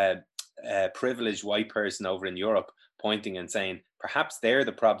 again, a privileged white person over in Europe pointing and saying, perhaps they're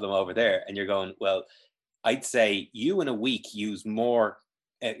the problem over there. And you're going, well, I'd say you in a week you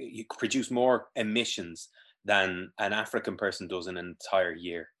produce more emissions than an African person does in an entire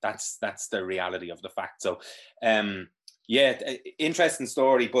year. That's the reality of the fact. So, yeah, interesting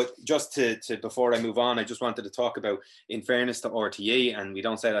story. But just to before I move on, I just wanted to talk about, in fairness to RTE, and we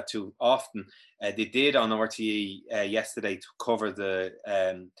don't say that too often, they did on RTE yesterday to cover the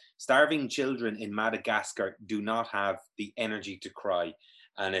starving children in Madagascar do not have the energy to cry.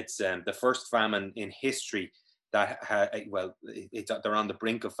 And it's the first famine in history that, they're on the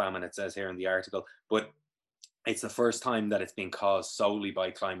brink of famine, it says here in the article. But it's the first time that it's been caused solely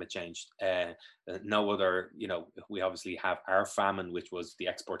by climate change. No other, we obviously have our famine, which was the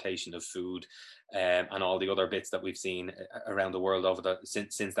exportation of food, and all the other bits that we've seen around the world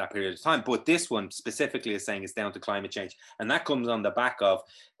since that period of time. But this one specifically is saying it's down to climate change, and that comes on the back of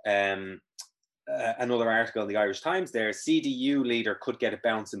another article in the Irish Times there. CDU leader could get a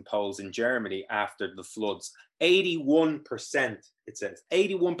bounce in polls in Germany after the floods. 81%, it says,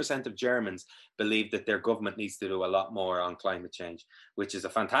 81% of Germans believe that their government needs to do a lot more on climate change, which is a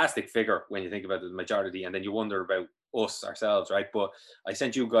fantastic figure when you think about the majority. And then you wonder about us ourselves, right? But I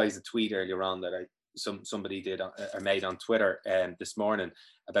sent you guys a tweet earlier on that somebody did or made on Twitter this morning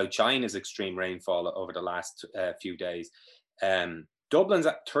about China's extreme rainfall over the last few days. Dublin's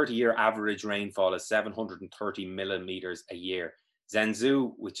 30-year average rainfall is 730 millimeters a year.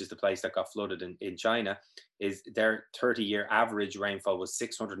 Zhengzhou, which is the place that got flooded in China, is their 30-year average rainfall was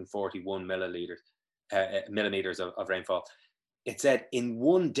 641 millimeters of rainfall. It said in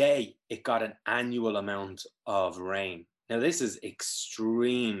one day it got an annual amount of rain. Now this is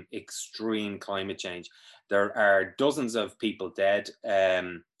extreme climate change. There are dozens of people dead.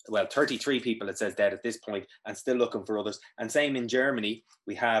 33 people, it says, dead at this point, and still looking for others. And same in Germany,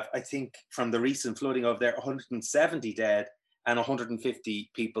 we have, I think, from the recent flooding over there, 170 dead and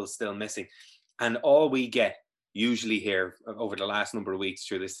 150 people still missing. And all we get usually here over the last number of weeks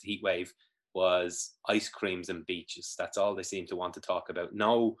through this heat wave was ice creams and beaches. That's all they seem to want to talk about.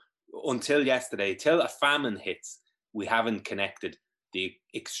 No, until yesterday, till a famine hits, we haven't connected the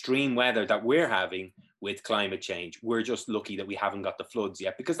extreme weather that we're having with climate change. We're just lucky that we haven't got the floods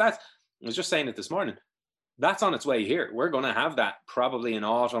yet, because I was just saying it this morning, that's on its way here. We're going to have that probably in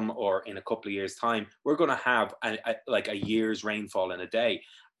autumn or in a couple of years' time. We're going to have a year's rainfall in a day.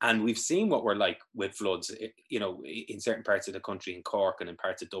 And we've seen what we're like with floods, in certain parts of the country, in Cork and in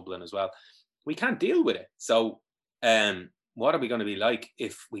parts of Dublin as well. We can't deal with it. So what are we going to be like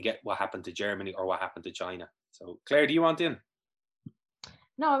if we get what happened to Germany or what happened to China? So Claire, do you want in?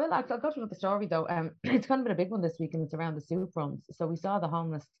 No, I will. I'll go through the story though. It's kind of been a big one this week, and it's around the soup runs. So we saw the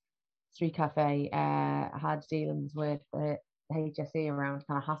homeless street cafe had dealings with the HSE around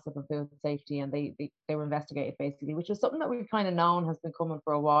kind of HACCP and food safety, and they were investigated basically, which was something that we've kind of known has been coming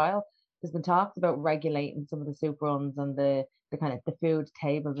for a while. There's been talks about regulating some of the soup runs and the kind of the food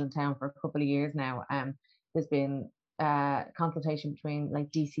tables in town for a couple of years now. There's been consultation between like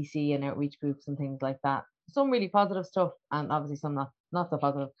DCC and outreach groups and things like that. Some really positive stuff, and obviously some not so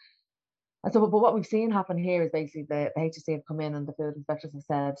positive. And so, but what we've seen happen here is basically the HSE have come in and the food inspectors have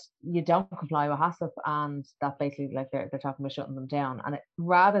said you don't comply with HACCP, and that basically like they're talking about shutting them down. And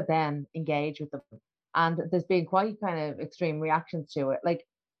rather than engage with them, and there's been quite kind of extreme reactions to it. Like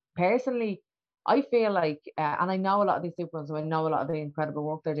personally, I feel like, and I know a lot of these super runs, so I know a lot of the incredible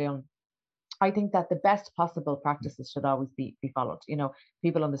work they're doing. I think that the best possible practices should always be followed.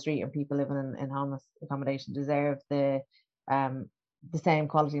 People on the street and people living in homeless accommodation deserve the same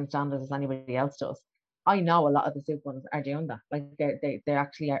quality and standards as anybody else does. I know a lot of the soup ones are doing that. Like they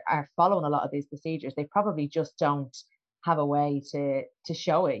actually are following a lot of these procedures. They probably just don't have a way to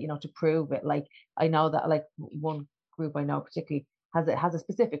show it, to prove it. Like I know that like one group I know particularly has a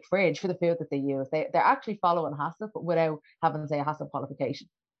specific fridge for the food that they use. They're actually following HACCP, but without having, say, a HACCP qualification.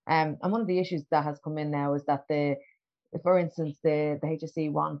 And one of the issues that has come in now is that for instance, the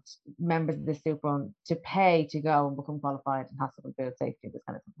HSE want members of the soup run to pay to go and become qualified in HACCP and food safety, this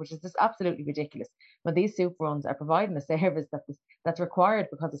kind of thing, which is just absolutely ridiculous. When these soup runs are providing a service that's required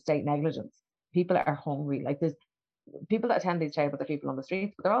because of state negligence. People are hungry. Like there's people that attend these tables are people on the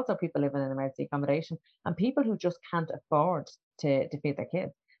streets, but they're also people living in emergency accommodation and people who just can't afford to feed their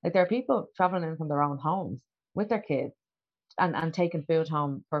kids. Like there are people traveling in from their own homes with their kids and taking food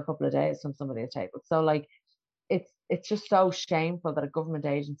home for a couple of days from some of these tables. So like it's just so shameful that a government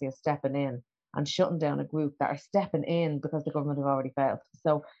agency is stepping in and shutting down a group that are stepping in because the government have already failed.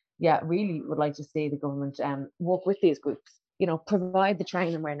 So yeah, really would like to see the government work with these groups, provide the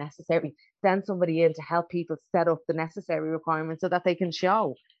training where necessary, send somebody in to help people set up the necessary requirements so that they can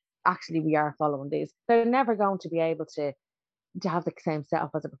show actually we are following these. They're never going to be able to have the same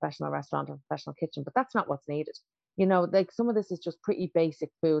setup as a professional restaurant or professional kitchen, but that's not what's needed. Like some of this is just pretty basic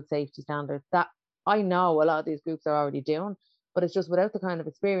food safety standards that I know a lot of these groups are already doing, but it's just without the kind of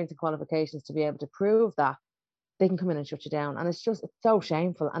experience and qualifications to be able to prove that, they can come in and shut you down. And it's so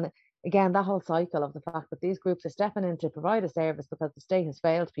shameful. And again, that whole cycle of the fact that these groups are stepping in to provide a service because the state has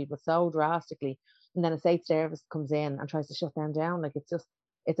failed people so drastically, and then a state service comes in and tries to shut them down. Like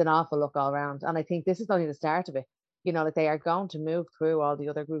it's an awful look all around. And I think this is only the start of it. Like they are going to move through all the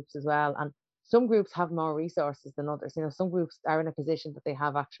other groups as well. And some groups have more resources than others. Some groups are in a position that they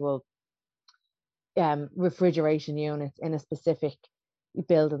have actual refrigeration units in a specific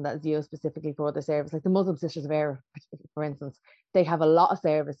building that is used specifically for the service. Like the Muslim Sisters of Air, for instance, they have a lot of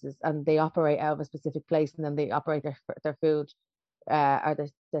services and they operate out of a specific place, and then they operate their food or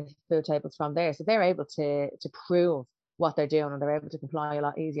their food tables from there. So they're able to prove what they're doing, and they're able to comply a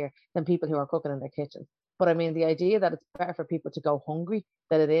lot easier than people who are cooking in their kitchens. But I mean, the idea that it's better for people to go hungry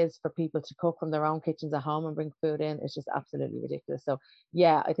than it is for people to cook from their own kitchens at home and bring food in is just absolutely ridiculous. So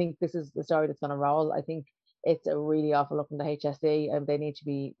yeah, I think this is the story that's going to roll. I think it's a really awful look from the HSE, and they need to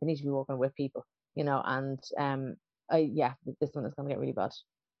be working with people, and yeah, this one is going to get really bad.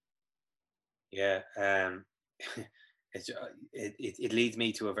 Yeah, it leads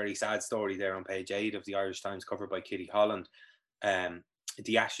me to a very sad story there on page 8 of the Irish Times, covered by Kitty Holland.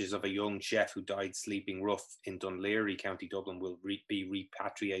 The ashes of a young chef who died sleeping rough in Dunleary, County Dublin, will be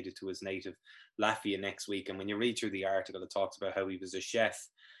repatriated to his native Latvia next week. And when you read through the article, it talks about how he was a chef,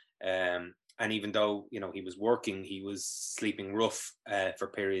 and even though he was working, he was sleeping rough for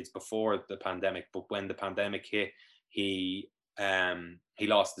periods before the pandemic. But when the pandemic hit, he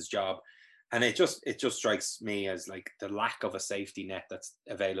lost his job. And it just strikes me as like the lack of a safety net that's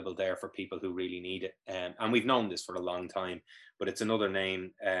available there for people who really need it. And we've known this for a long time, but it's another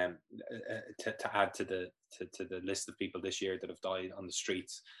name to add to the list of people this year that have died on the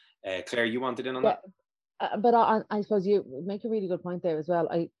streets. Claire, you wanted in on that? But I suppose you make a really good point there as well.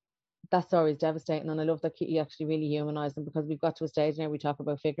 That story is devastating, and I love that Kitty actually really humanised them, because we've got to a stage now we talk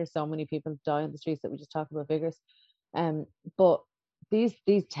about figures. So many people die on the streets that we just talk about figures. But these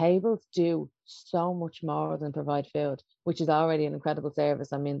tables do so much more than provide food, which is already an incredible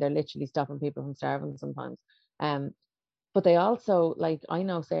service. I mean, they're literally stopping people from starving sometimes. But they also, like, I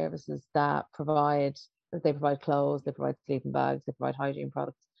know services that provide clothes, they provide sleeping bags, they provide hygiene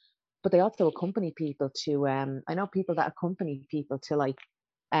products, but they also accompany people to I know people that accompany people to like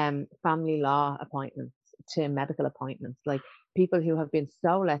family law appointments, to medical appointments, like people who have been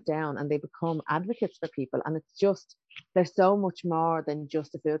so let down, and they become advocates for people. And it's just, there's so much more than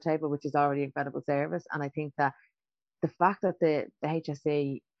just a food table, which is already incredible service. And I think that the fact that the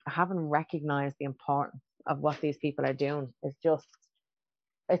HSE haven't recognised the importance of what these people are doing is just,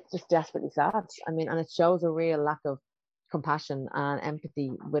 it's just desperately sad. I mean, and it shows a real lack of compassion and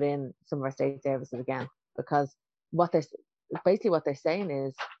empathy within some of our state services again, because what they're saying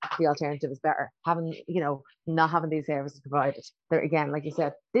is the alternative is better. Not having these services provided. There again, like you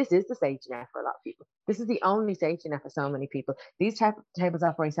said, this is the safety net for a lot of people. This is the only safety net for so many people. These tables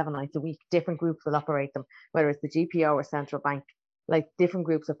operate 7 nights a week. Different groups will operate them, whether it's the GPO or central bank. Like, different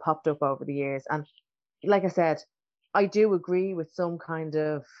groups have popped up over the years. And like I said, I do agree with some kind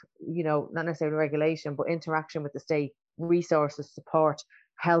of, not necessarily regulation, but interaction with the state, resources, support,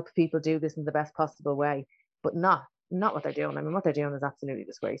 help people do this in the best possible way, but not what they're doing. I mean, what they're doing is absolutely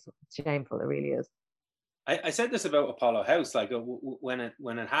disgraceful. It's shameful. It really is. I said this about Apollo House, like when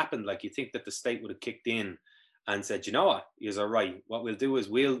it happened, like, you think that the state would have kicked in and said, you know what, you're right. What we'll do is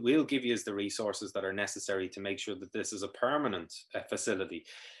we'll give you the resources that are necessary to make sure that this is a permanent facility.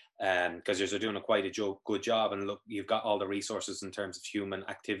 Because you're doing quite a good job, and look, you've got all the resources in terms of human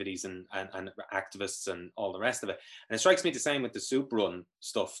activities and activists and all the rest of it. And it strikes me the same with the soup run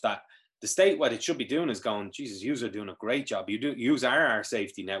stuff, that the state, what it should be doing is going, Jesus, you are doing a great job. Yous are our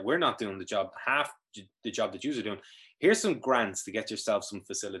safety net. We're not doing the job, half the job that yous are doing. Here's some grants to get yourself some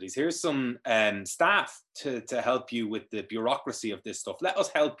facilities. Here's some staff to help you with the bureaucracy of this stuff. Let us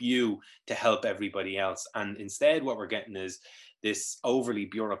help you to help everybody else. And instead, what we're getting is this overly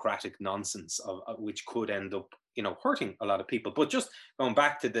bureaucratic nonsense of which could end up, hurting a lot of people. But just going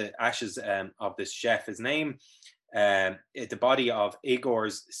back to the ashes of this chef, his name, the body of Igor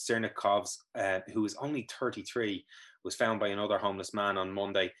Sirnikovs, who is only 33, was found by another homeless man on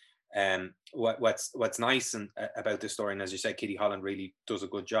Monday. What's nice about this story, and as you said, Kitty Holland really does a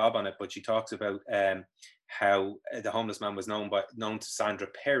good job on it, but she talks about how the homeless man was known to Sandra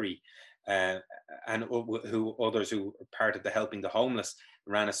Perry, and who others who are part of the Helping the Homeless,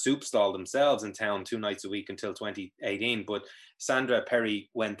 ran a soup stall themselves in town 2 nights a week until 2018. But Sandra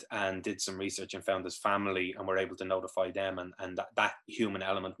Perry went and did some research and found his family, and were able to notify them, and that human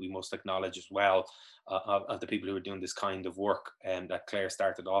element we must acknowledge as well, of the people who are doing this kind of work, and that Claire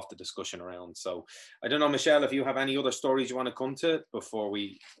started off the discussion around. So I don't know, Michelle, if you have any other stories you want to come to before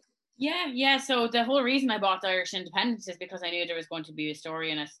we... Yeah. So the whole reason I bought the Irish Independent is because I knew there was going to be a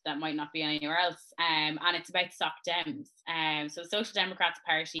story in it that might not be anywhere else. And it's about Soc Dems. So the Social Democrats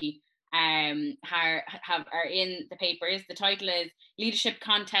Party are in the papers. The title is leadership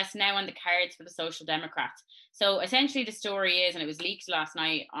contest now on the cards for the Social Democrats. So essentially the story is, and it was leaked last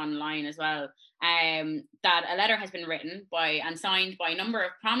night online as well, that a letter has been written by and signed by a number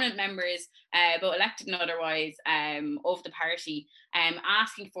of prominent members, both elected and otherwise, of the party,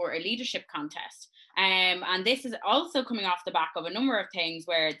 asking for a leadership contest. And this is also coming off the back of a number of things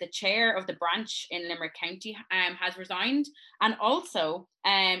where the chair of the branch in Limerick County has resigned. And also,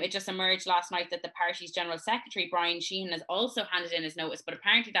 it just emerged last night that the party's general secretary, Brian Sheehan, has also handed in his notice, but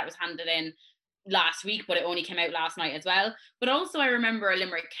apparently that was handed in last week, but it only came out last night as well. But also I remember a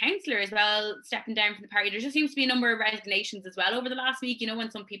Limerick councillor as well stepping down from the party. There just seems to be a number of resignations as well over the last week. You know, when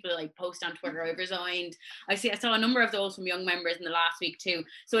some people like post on Twitter, I've resigned. I saw a number of those from young members in the last week too.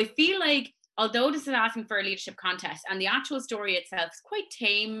 So I feel like, although this is asking for a leadership contest and the actual story itself is quite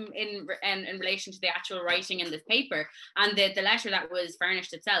tame in relation to the actual writing in this paper and the letter that was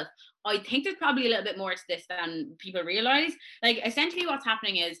furnished itself, I think there's probably a little bit more to this than people realise. Like, essentially what's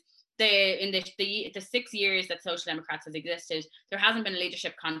happening is in the 6 years that Social Democrats has existed, there hasn't been a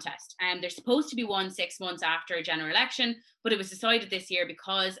leadership contest. There's supposed to be one 6 months after a general election, but it was decided this year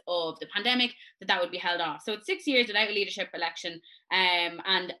because of the pandemic that would be held off. So it's 6 years without a leadership election.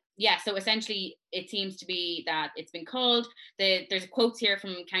 And yeah, so essentially it seems to be that it's been called. There's quotes here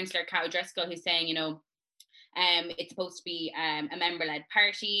from Councillor Cat O'Driscoll who's saying, you know, it's supposed to be a member-led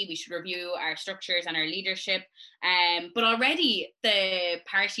party. We should review our structures and our leadership. But already the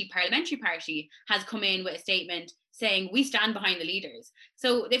parliamentary party has come in with a statement saying we stand behind the leaders.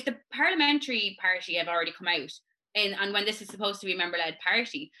 So if the parliamentary party have already come out and when this is supposed to be a member-led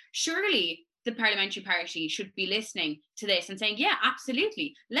party, surely the parliamentary party should be listening to this and saying, yeah,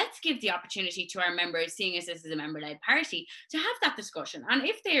 absolutely, let's give the opportunity to our members, seeing as this is a member-led party, to have that discussion. And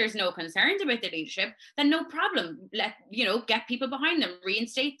if there's no concerns about the leadership, then no problem. Get people behind them,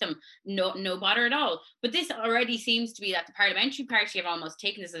 reinstate them, no bother at all. But this already seems to be that the parliamentary party have almost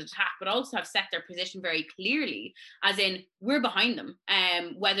taken this as an attack, but also have set their position very clearly, as in, we're behind them,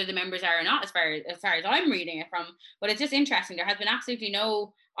 whether the members are or not, as far as I'm reading it from. But it's just interesting. There has been absolutely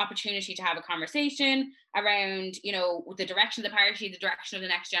no opportunity to have a conversation around, you know, the direction of the party, the direction of the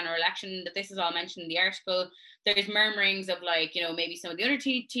next general election, that this is all mentioned in the article. There's murmurings of, like, you know, maybe some of the other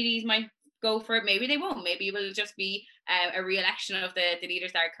TDs might go for it, maybe they won't, maybe it will just be a re-election of the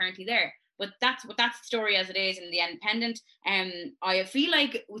leaders that are currently there. But that's the story as it is in the Independent. I feel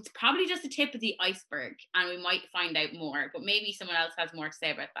like it's probably just the tip of the iceberg and we might find out more, but maybe someone else has more to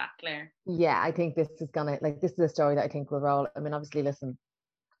say about that. Claire? Yeah, I think this is a story that I think will roll. I mean, obviously, listen,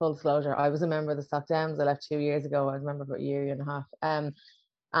 full disclosure, I was a member of the Soc Dems. I left 2 years ago. I was a member for a year and a half.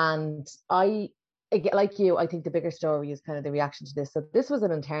 And I, like you, I think the bigger story is kind of the reaction to this. So this was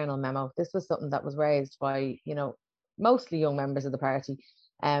an internal memo. This was something that was raised by, you know, mostly young members of the party,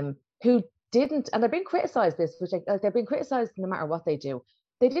 who didn't, and they're being criticised this, which they're being criticised no matter what they do.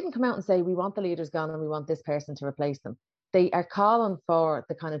 They didn't come out and say, we want the leaders gone and we want this person to replace them. They are calling for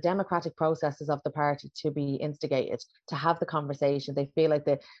the kind of democratic processes of the party to be instigated, to have the conversation. They feel like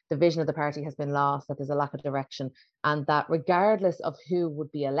the vision of the party has been lost, that there's a lack of direction, and that regardless of who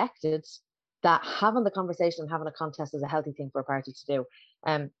would be elected, that having the conversation and having a contest is a healthy thing for a party to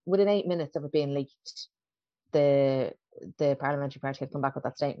do. Within 8 minutes of it being leaked, the parliamentary party had come back with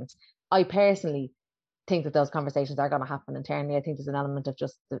that statement. I personally think that those conversations are going to happen internally. I think there's an element of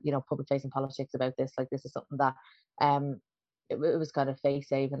just, you know, public facing politics about this. Like, this is something that it was kind of face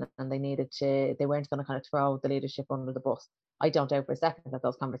saving, and they weren't going to kind of throw the leadership under the bus. I don't doubt for a second that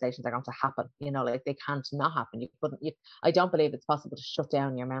those conversations are going to happen. You know, like, they can't not happen. I don't believe it's possible to shut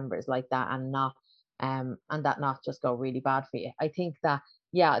down your members like that and that not just go really bad for you. I think that,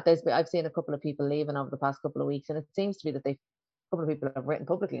 yeah, I've seen a couple of people leaving over the past couple of weeks, and it seems to be that a couple of people have written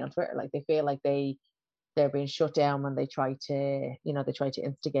publicly on Twitter, like, they feel like they're being shut down when they try to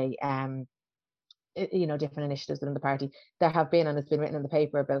instigate different initiatives within the party. There have been, and it's been written in the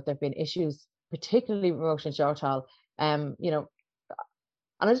paper about, there have been issues, particularly with Roisin Shortall. And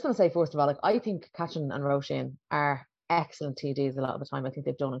I just want to say, first of all, like, I think Catherine and Roisin are excellent TDs a lot of the time. I think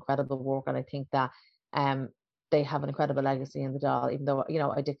they've done incredible work, and I think that they have an incredible legacy in the Dáil, even though, you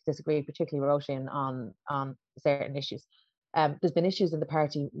know, I disagree particularly with Roisin on certain issues. There's been issues in the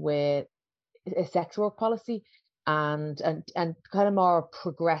party with a sex work policy and kind of more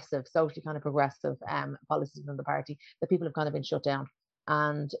progressive, socially kind of progressive policies within the party that people have kind of been shut down,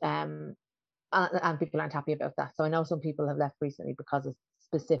 and people aren't happy about that. So I know some people have left recently because of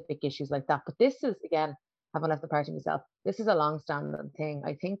specific issues like that. But this is, again, having left the party myself, this is a long-standing thing.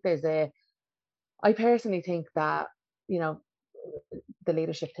 I personally think that, you know, the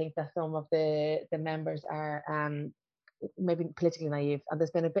leadership think that some of the members are maybe politically naive, and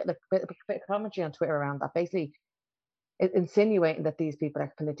there's been a bit of commentary on Twitter around that. Basically, insinuating that these people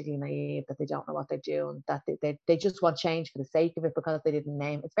are politically naive, that they don't know what they're doing, that they just want change for the sake of it because they didn't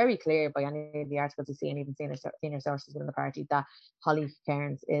name. It's very clear by any of the articles you see, and even senior sources within the party, that Holly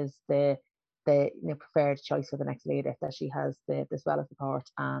Cairns is the preferred choice for the next leader, that she has the swell of support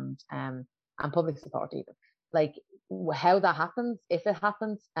and public support even. Like, how that happens, if it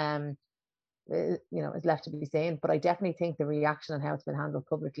happens, is left to be seen. But I definitely think the reaction and how it's been handled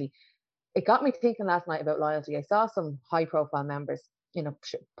publicly, it got me thinking last night about loyalty. I saw some high profile members,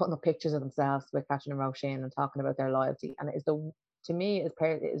 putting up pictures of themselves with Catherine and Roisin and talking about their loyalty. And it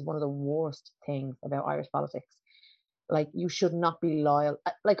is one of the worst things about Irish politics. Like, you should not be loyal.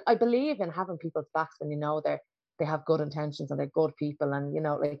 Like, I believe in having people's backs when they have good intentions and they're good people, and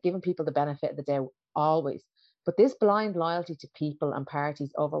like, giving people the benefit of the doubt always. But this blind loyalty to people and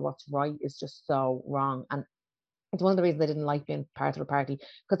parties over what's right is just so wrong. And it's one of the reasons I didn't like being part of a party,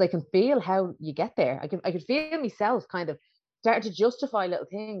 because I can feel how you get there. I could feel myself kind of start to justify little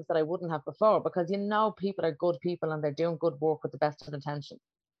things that I wouldn't have before, because people are good people and they're doing good work with the best of intention.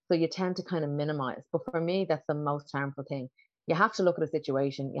 So you tend to kind of minimize. But for me, that's the most harmful thing. You have to look at a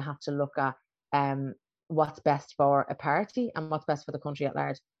situation. You have to look at what's best for a party and what's best for the country at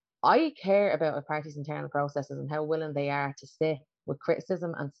large. I care about a party's internal processes and how willing they are to sit with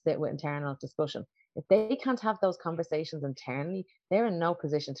criticism and sit with internal discussion. If they can't have those conversations internally, they're in no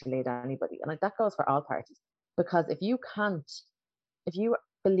position to lead anybody. And that goes for all parties. Because if you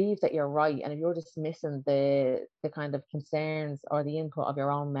believe that you're right, and if you're dismissing the kind of concerns or the input of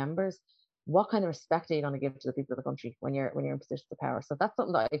your own members, what kind of respect are you going to give to the people of the country when you're in positions of power? So that's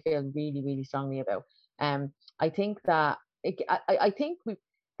something that I feel really, really strongly about. I think that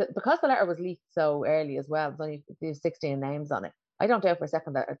because the letter was leaked so early as well, there's only 16 names on it. I don't doubt for a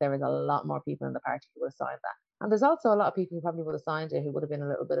second that there is a lot more people in the party who would have signed that. And there's also a lot of people who probably would have signed it who would have been a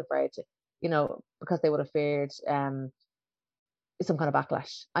little bit afraid to, because they would have feared some kind of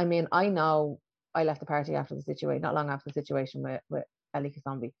backlash. I mean, I know I left the party after the situation, not long after the situation with Ellie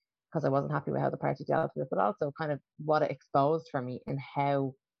Kasombi, because I wasn't happy with how the party dealt with it, but also kind of what it exposed for me in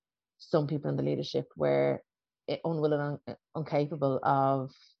how some people in the leadership were unwilling and incapable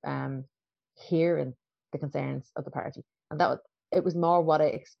of hearing the concerns of the party. And it was more what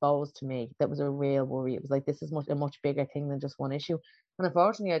it exposed to me that was a real worry. It was like, this is a much bigger thing than just one issue. And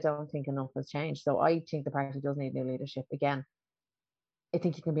unfortunately, I don't think enough has changed. So I think the party does need new leadership. Again, I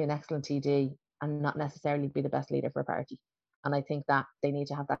think you can be an excellent TD and not necessarily be the best leader for a party. And I think that they need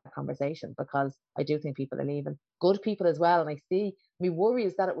to have that conversation, because I do think people are leaving. Good people as well. And I see, my worry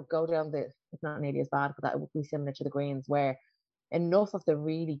is that it would go down it's not nearly as bad, but that it would be similar to the Greens, where enough of the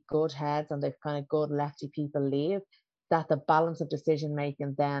really good heads and the kind of good lefty people leave, that the balance of decision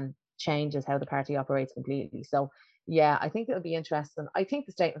making then changes how the party operates completely. So yeah, I think it'll be interesting. I think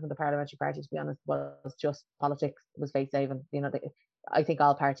the statement from the parliamentary party, to be honest, was just politics, was face saving. I think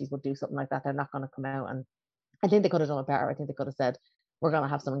all parties would do something like that. They're not going to come out, and I think they could have done it better. I think they could have said, we're going to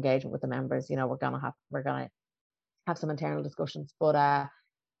have some engagement with the members. We're going to have some internal discussions. But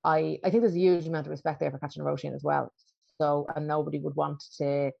I think there's a huge amount of respect there for Catherine and Roisin as well. So, and nobody would want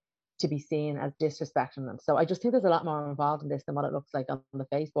to be seen as disrespecting them. So I just think there's a lot more involved in this than what it looks like on the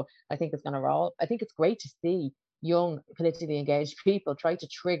face. But I think it's going to roll. I think it's great to see young, politically engaged people try to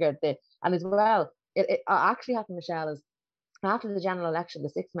trigger and as well, it actually happened, Michelle, is after the general election, the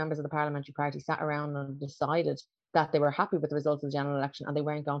 6 members of the parliamentary party sat around and decided that they were happy with the results of the general election and they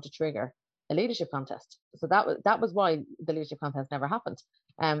weren't going to trigger a leadership contest. So that was why the leadership contest never happened.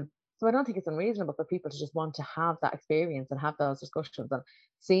 So I don't think it's unreasonable for people to just want to have that experience and have those discussions. And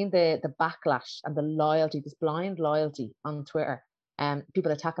seeing the backlash and the loyalty, this blind loyalty on Twitter,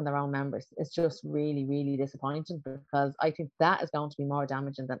 people attacking their own members, it's just really, really disappointing, because I think that is going to be more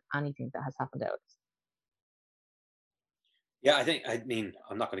damaging than anything that has happened out. Yeah,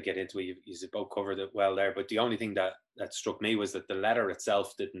 I'm not going to get into it. You both covered it well there. But the only thing that struck me was that the letter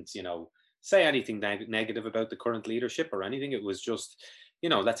itself didn't, say anything negative about the current leadership or anything. It was just,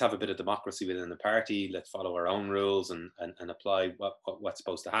 let's have a bit of democracy within the party. Let's follow our own rules and apply what's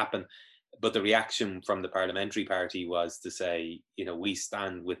supposed to happen. But the reaction from the parliamentary party was to say, we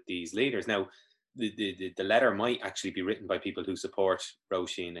stand with these leaders. Now, the letter might actually be written by people who support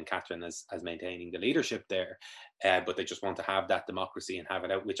Roisin and Catherine as maintaining the leadership there, but they just want to have that democracy and have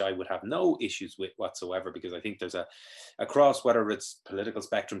it out, which I would have no issues with whatsoever, because I think there's across, whether it's political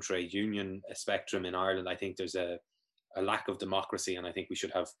spectrum, trade union spectrum in Ireland, I think there's a lack of democracy, and I think we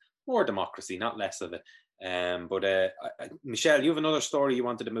should have more democracy, not less of it. But Michelle, you have another story you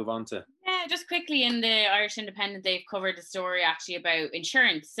wanted to move on to? Yeah, just quickly in the Irish Independent, they've covered the story actually about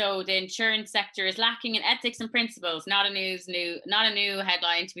insurance. So the insurance sector is lacking in ethics and principles. Not a new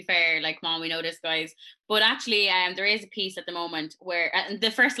headline, to be fair. Like, come on, we know this, guys. But actually, there is a piece at the moment where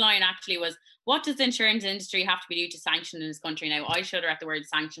the first line actually was, "What does the insurance industry have to be due to sanction in this country?" Now, I shudder at the word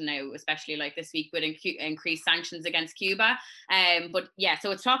sanction now, especially like this week with increased sanctions against Cuba. But yeah,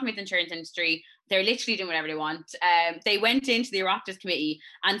 so it's talking about the insurance industry. They're literally doing whatever they want. They went into the Oireachtas committee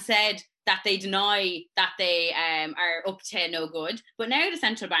and said that they deny that they are up to no good. But now the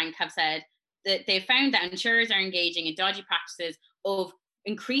central bank have said that they've found that insurers are engaging in dodgy practices of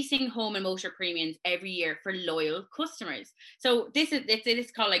increasing home and motor premiums every year for loyal customers. So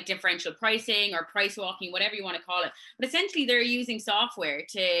it's called like differential pricing or price walking, whatever you want to call it. But essentially they're using software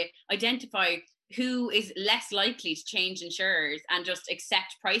to identify who is less likely to change insurers and just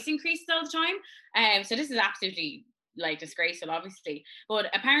accept price increases all the time. So this is absolutely like disgraceful, obviously. But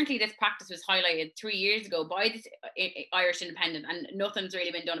apparently this practice was highlighted 3 years ago by this Irish Independent, and nothing's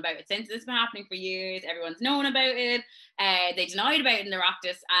really been done about it since. This has been happening for years. Everyone's known about it. They denied about it in the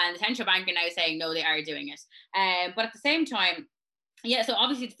Oireachtas, and the central bank are now saying no, they are doing it. But at the same time, yeah, so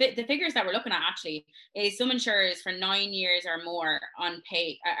obviously the figures that we're looking at actually is some insurers for 9 years or more on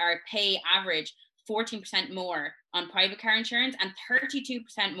pay average 14% more on private car insurance and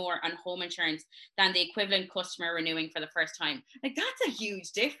 32% more on home insurance than the equivalent customer renewing for the first time. Like, that's a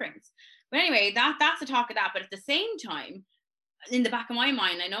huge difference. But anyway, that's the talk of that. But at the same time, in the back of my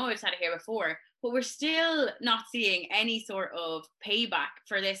mind, I know I've said it here before, but we're still not seeing any sort of payback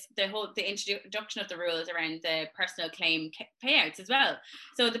for this, the introduction of the rules around the personal claim payouts as well.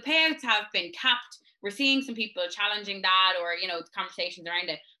 So the payouts have been capped. We're seeing some people challenging that, or, you know, conversations around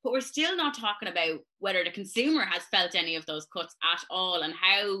it, but we're still not talking about whether the consumer has felt any of those cuts at all and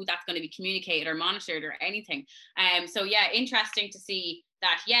how that's going to be communicated or monitored or anything. So yeah, interesting to see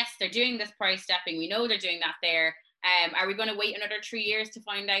that, yes, they're doing this price stepping. We know they're doing that there. Are we going to wait another 3 years to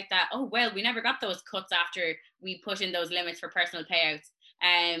find out that, oh, well, we never got those cuts after we put in those limits for personal payouts?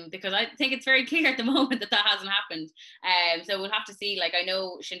 Because I think it's very clear at the moment that hasn't happened. So we'll have to see. Like, I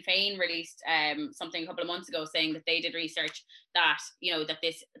know Sinn Féin released something a couple of months ago saying that they did research that, you know, that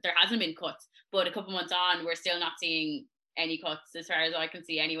there hasn't been cuts, but a couple of months on, we're still not seeing any cuts as far as I can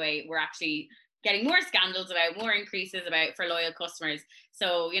see anyway. We're actually getting more scandals about more increases about for loyal customers.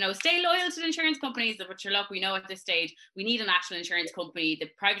 So, you know, stay loyal to the insurance companies, which are, look, we know at this stage, we need a national insurance company. The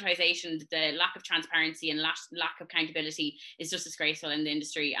privatisation, the lack of transparency and lack of accountability is just disgraceful in the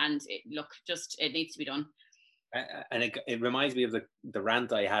industry. And it needs to be done. And it reminds me of the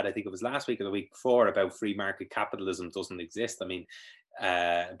rant I had, I think it was last week or the week before, about free market capitalism doesn't exist. I mean,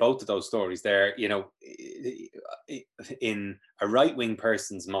 both of those stories there, you know, in a right-wing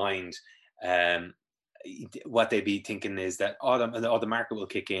person's mind, what they'd be thinking is that the market will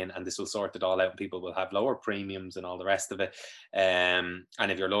kick in and this will sort it all out and people will have lower premiums and all the rest of it. And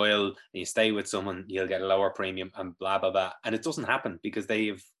if you're loyal and you stay with someone, you'll get a lower premium and blah, blah, blah. And it doesn't happen because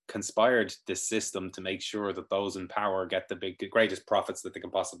they've conspired this system to make sure that those in power get the greatest profits that they can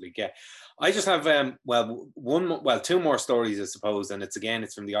possibly get. I just have, two more stories, I suppose. And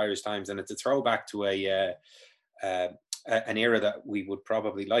it's from the Irish Times, and it's a throwback to an era that we would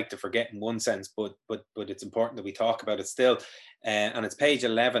probably like to forget in one sense, but it's important that we talk about it still. And it's page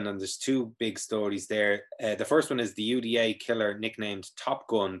 11, and there's two big stories there. The first one is the UDA killer nicknamed Top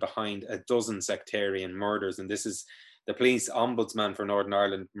Gun behind a dozen sectarian murders, and this is the police ombudsman for Northern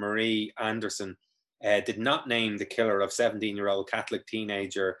Ireland, Marie Anderson, did not name the killer of 17-year-old Catholic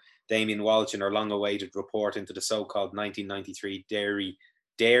teenager Damien Walsh in her long-awaited report into the so-called 1993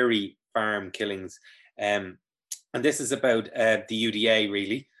 dairy farm killings. And this is about the UDA,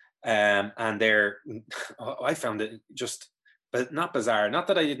 really. And I found it just, but not bizarre. Not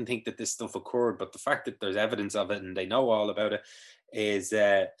that I didn't think that this stuff occurred, but the fact that there's evidence of it and they know all about it is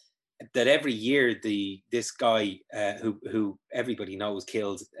that every year this guy who everybody knows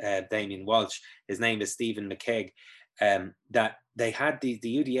killed Damien Walsh, his name is Stephen McKeag, that they had the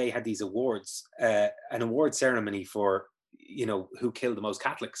UDA had these awards, an award ceremony for, you know, who killed the most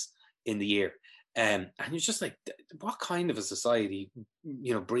Catholics in the year. And you're just like, what kind of a society,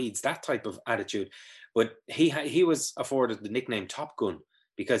 you know, breeds that type of attitude? But he was afforded the nickname Top Gun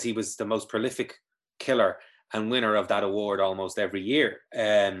because he was the most prolific killer and winner of that award almost every year.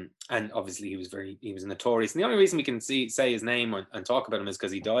 And obviously he was notorious. And the only reason we can say his name and talk about him is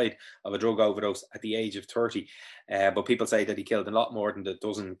because he died of a drug overdose at the age of 30. But people say that he killed a lot more than the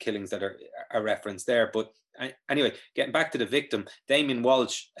dozen killings that are referenced there. But anyway, getting back to the victim, Damien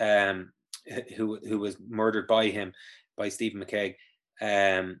Walsh, who was murdered by Stephen McKeag.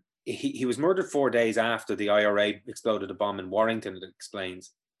 He was murdered 4 days after the IRA exploded a bomb in Warrington, it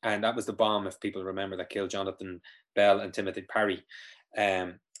explains. and that was the bomb, if people remember, that killed Jonathan Bell and Timothy Parry.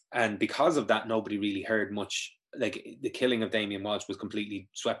 And because of that, nobody really heard much. Like, the killing of Damien Walsh was completely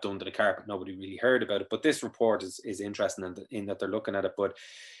swept under the carpet. Nobody really heard about it. But this report is interesting in that they're looking at it. But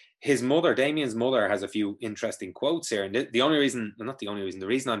his mother, Damien's mother, has a few interesting quotes here. And the only reason, well, not the only reason, the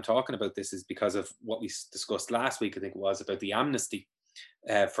reason I'm talking about this is because of what we discussed last week, I think it was, about the amnesty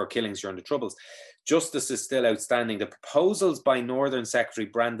for killings during the Troubles. Justice is still outstanding. The proposals by Northern Secretary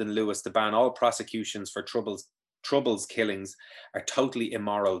Brandon Lewis to ban all prosecutions for Troubles killings are totally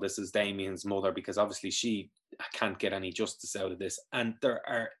immoral. This is Damien's mother, because obviously she can't get any justice out of this. And there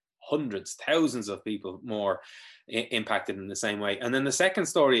are hundreds, thousands of people more impacted in the same way. And then the second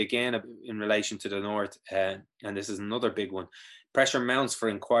story, again, in relation to the North, and this is another big one. Pressure mounts for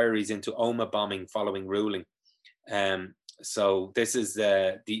inquiries into Omagh bombing following ruling. So this is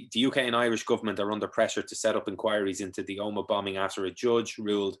the UK and Irish government are under pressure to set up inquiries into the Omagh bombing after a judge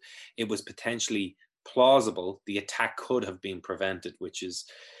ruled it was potentially plausible the attack could have been prevented, which is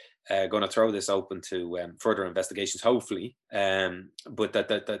going to throw this open to further investigations, hopefully. But that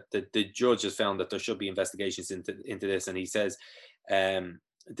the judge has found that there should be investigations into this, and he says,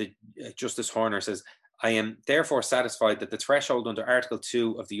 Justice Horner says, I am therefore satisfied that the threshold under Article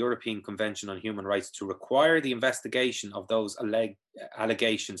 2 of the European Convention on Human Rights to require the investigation of those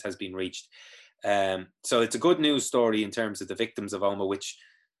allegations has been reached. So it's a good news story in terms of the victims of Omagh, which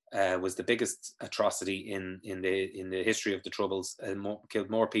was the biggest atrocity in the history of the Troubles, and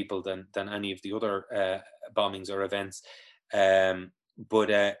killed more people than any of the other bombings or events.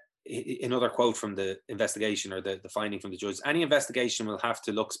 But another quote from the investigation, or the finding from the judge: any investigation will have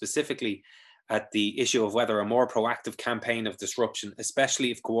to look specifically at the issue of whether a more proactive campaign of disruption,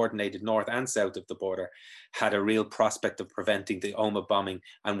 especially if coordinated north and south of the border, had a real prospect of preventing the Omagh bombing,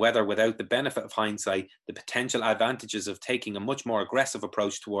 and whether, without the benefit of hindsight, the potential advantages of taking a much more aggressive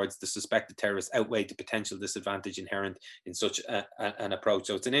approach towards the suspected terrorists outweighed the potential disadvantage inherent in such an approach.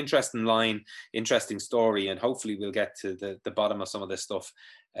 So it's an interesting line, interesting story, and hopefully we'll get to the bottom of some of this stuff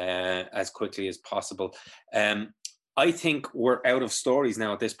as quickly as possible. I think we're out of stories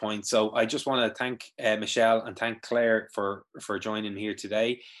now at this point. So I just want to thank Michelle and thank Claire for joining here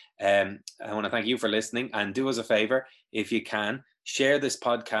today. I want to thank you for listening, and do us a favor, if you can, share this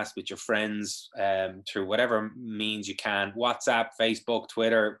podcast with your friends through whatever means you can, WhatsApp, Facebook,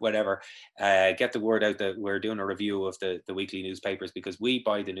 Twitter, whatever. Get the word out that we're doing a review of the weekly newspapers, because we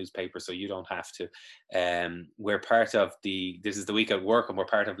buy the newspaper, so you don't have to. We're part of this is the Week at Work, and we're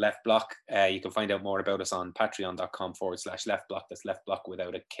part of Left Block. You can find out more about us on patreon.com/Left Block. That's Left Block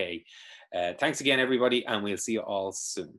without a K. Thanks again, everybody, and we'll see you all soon.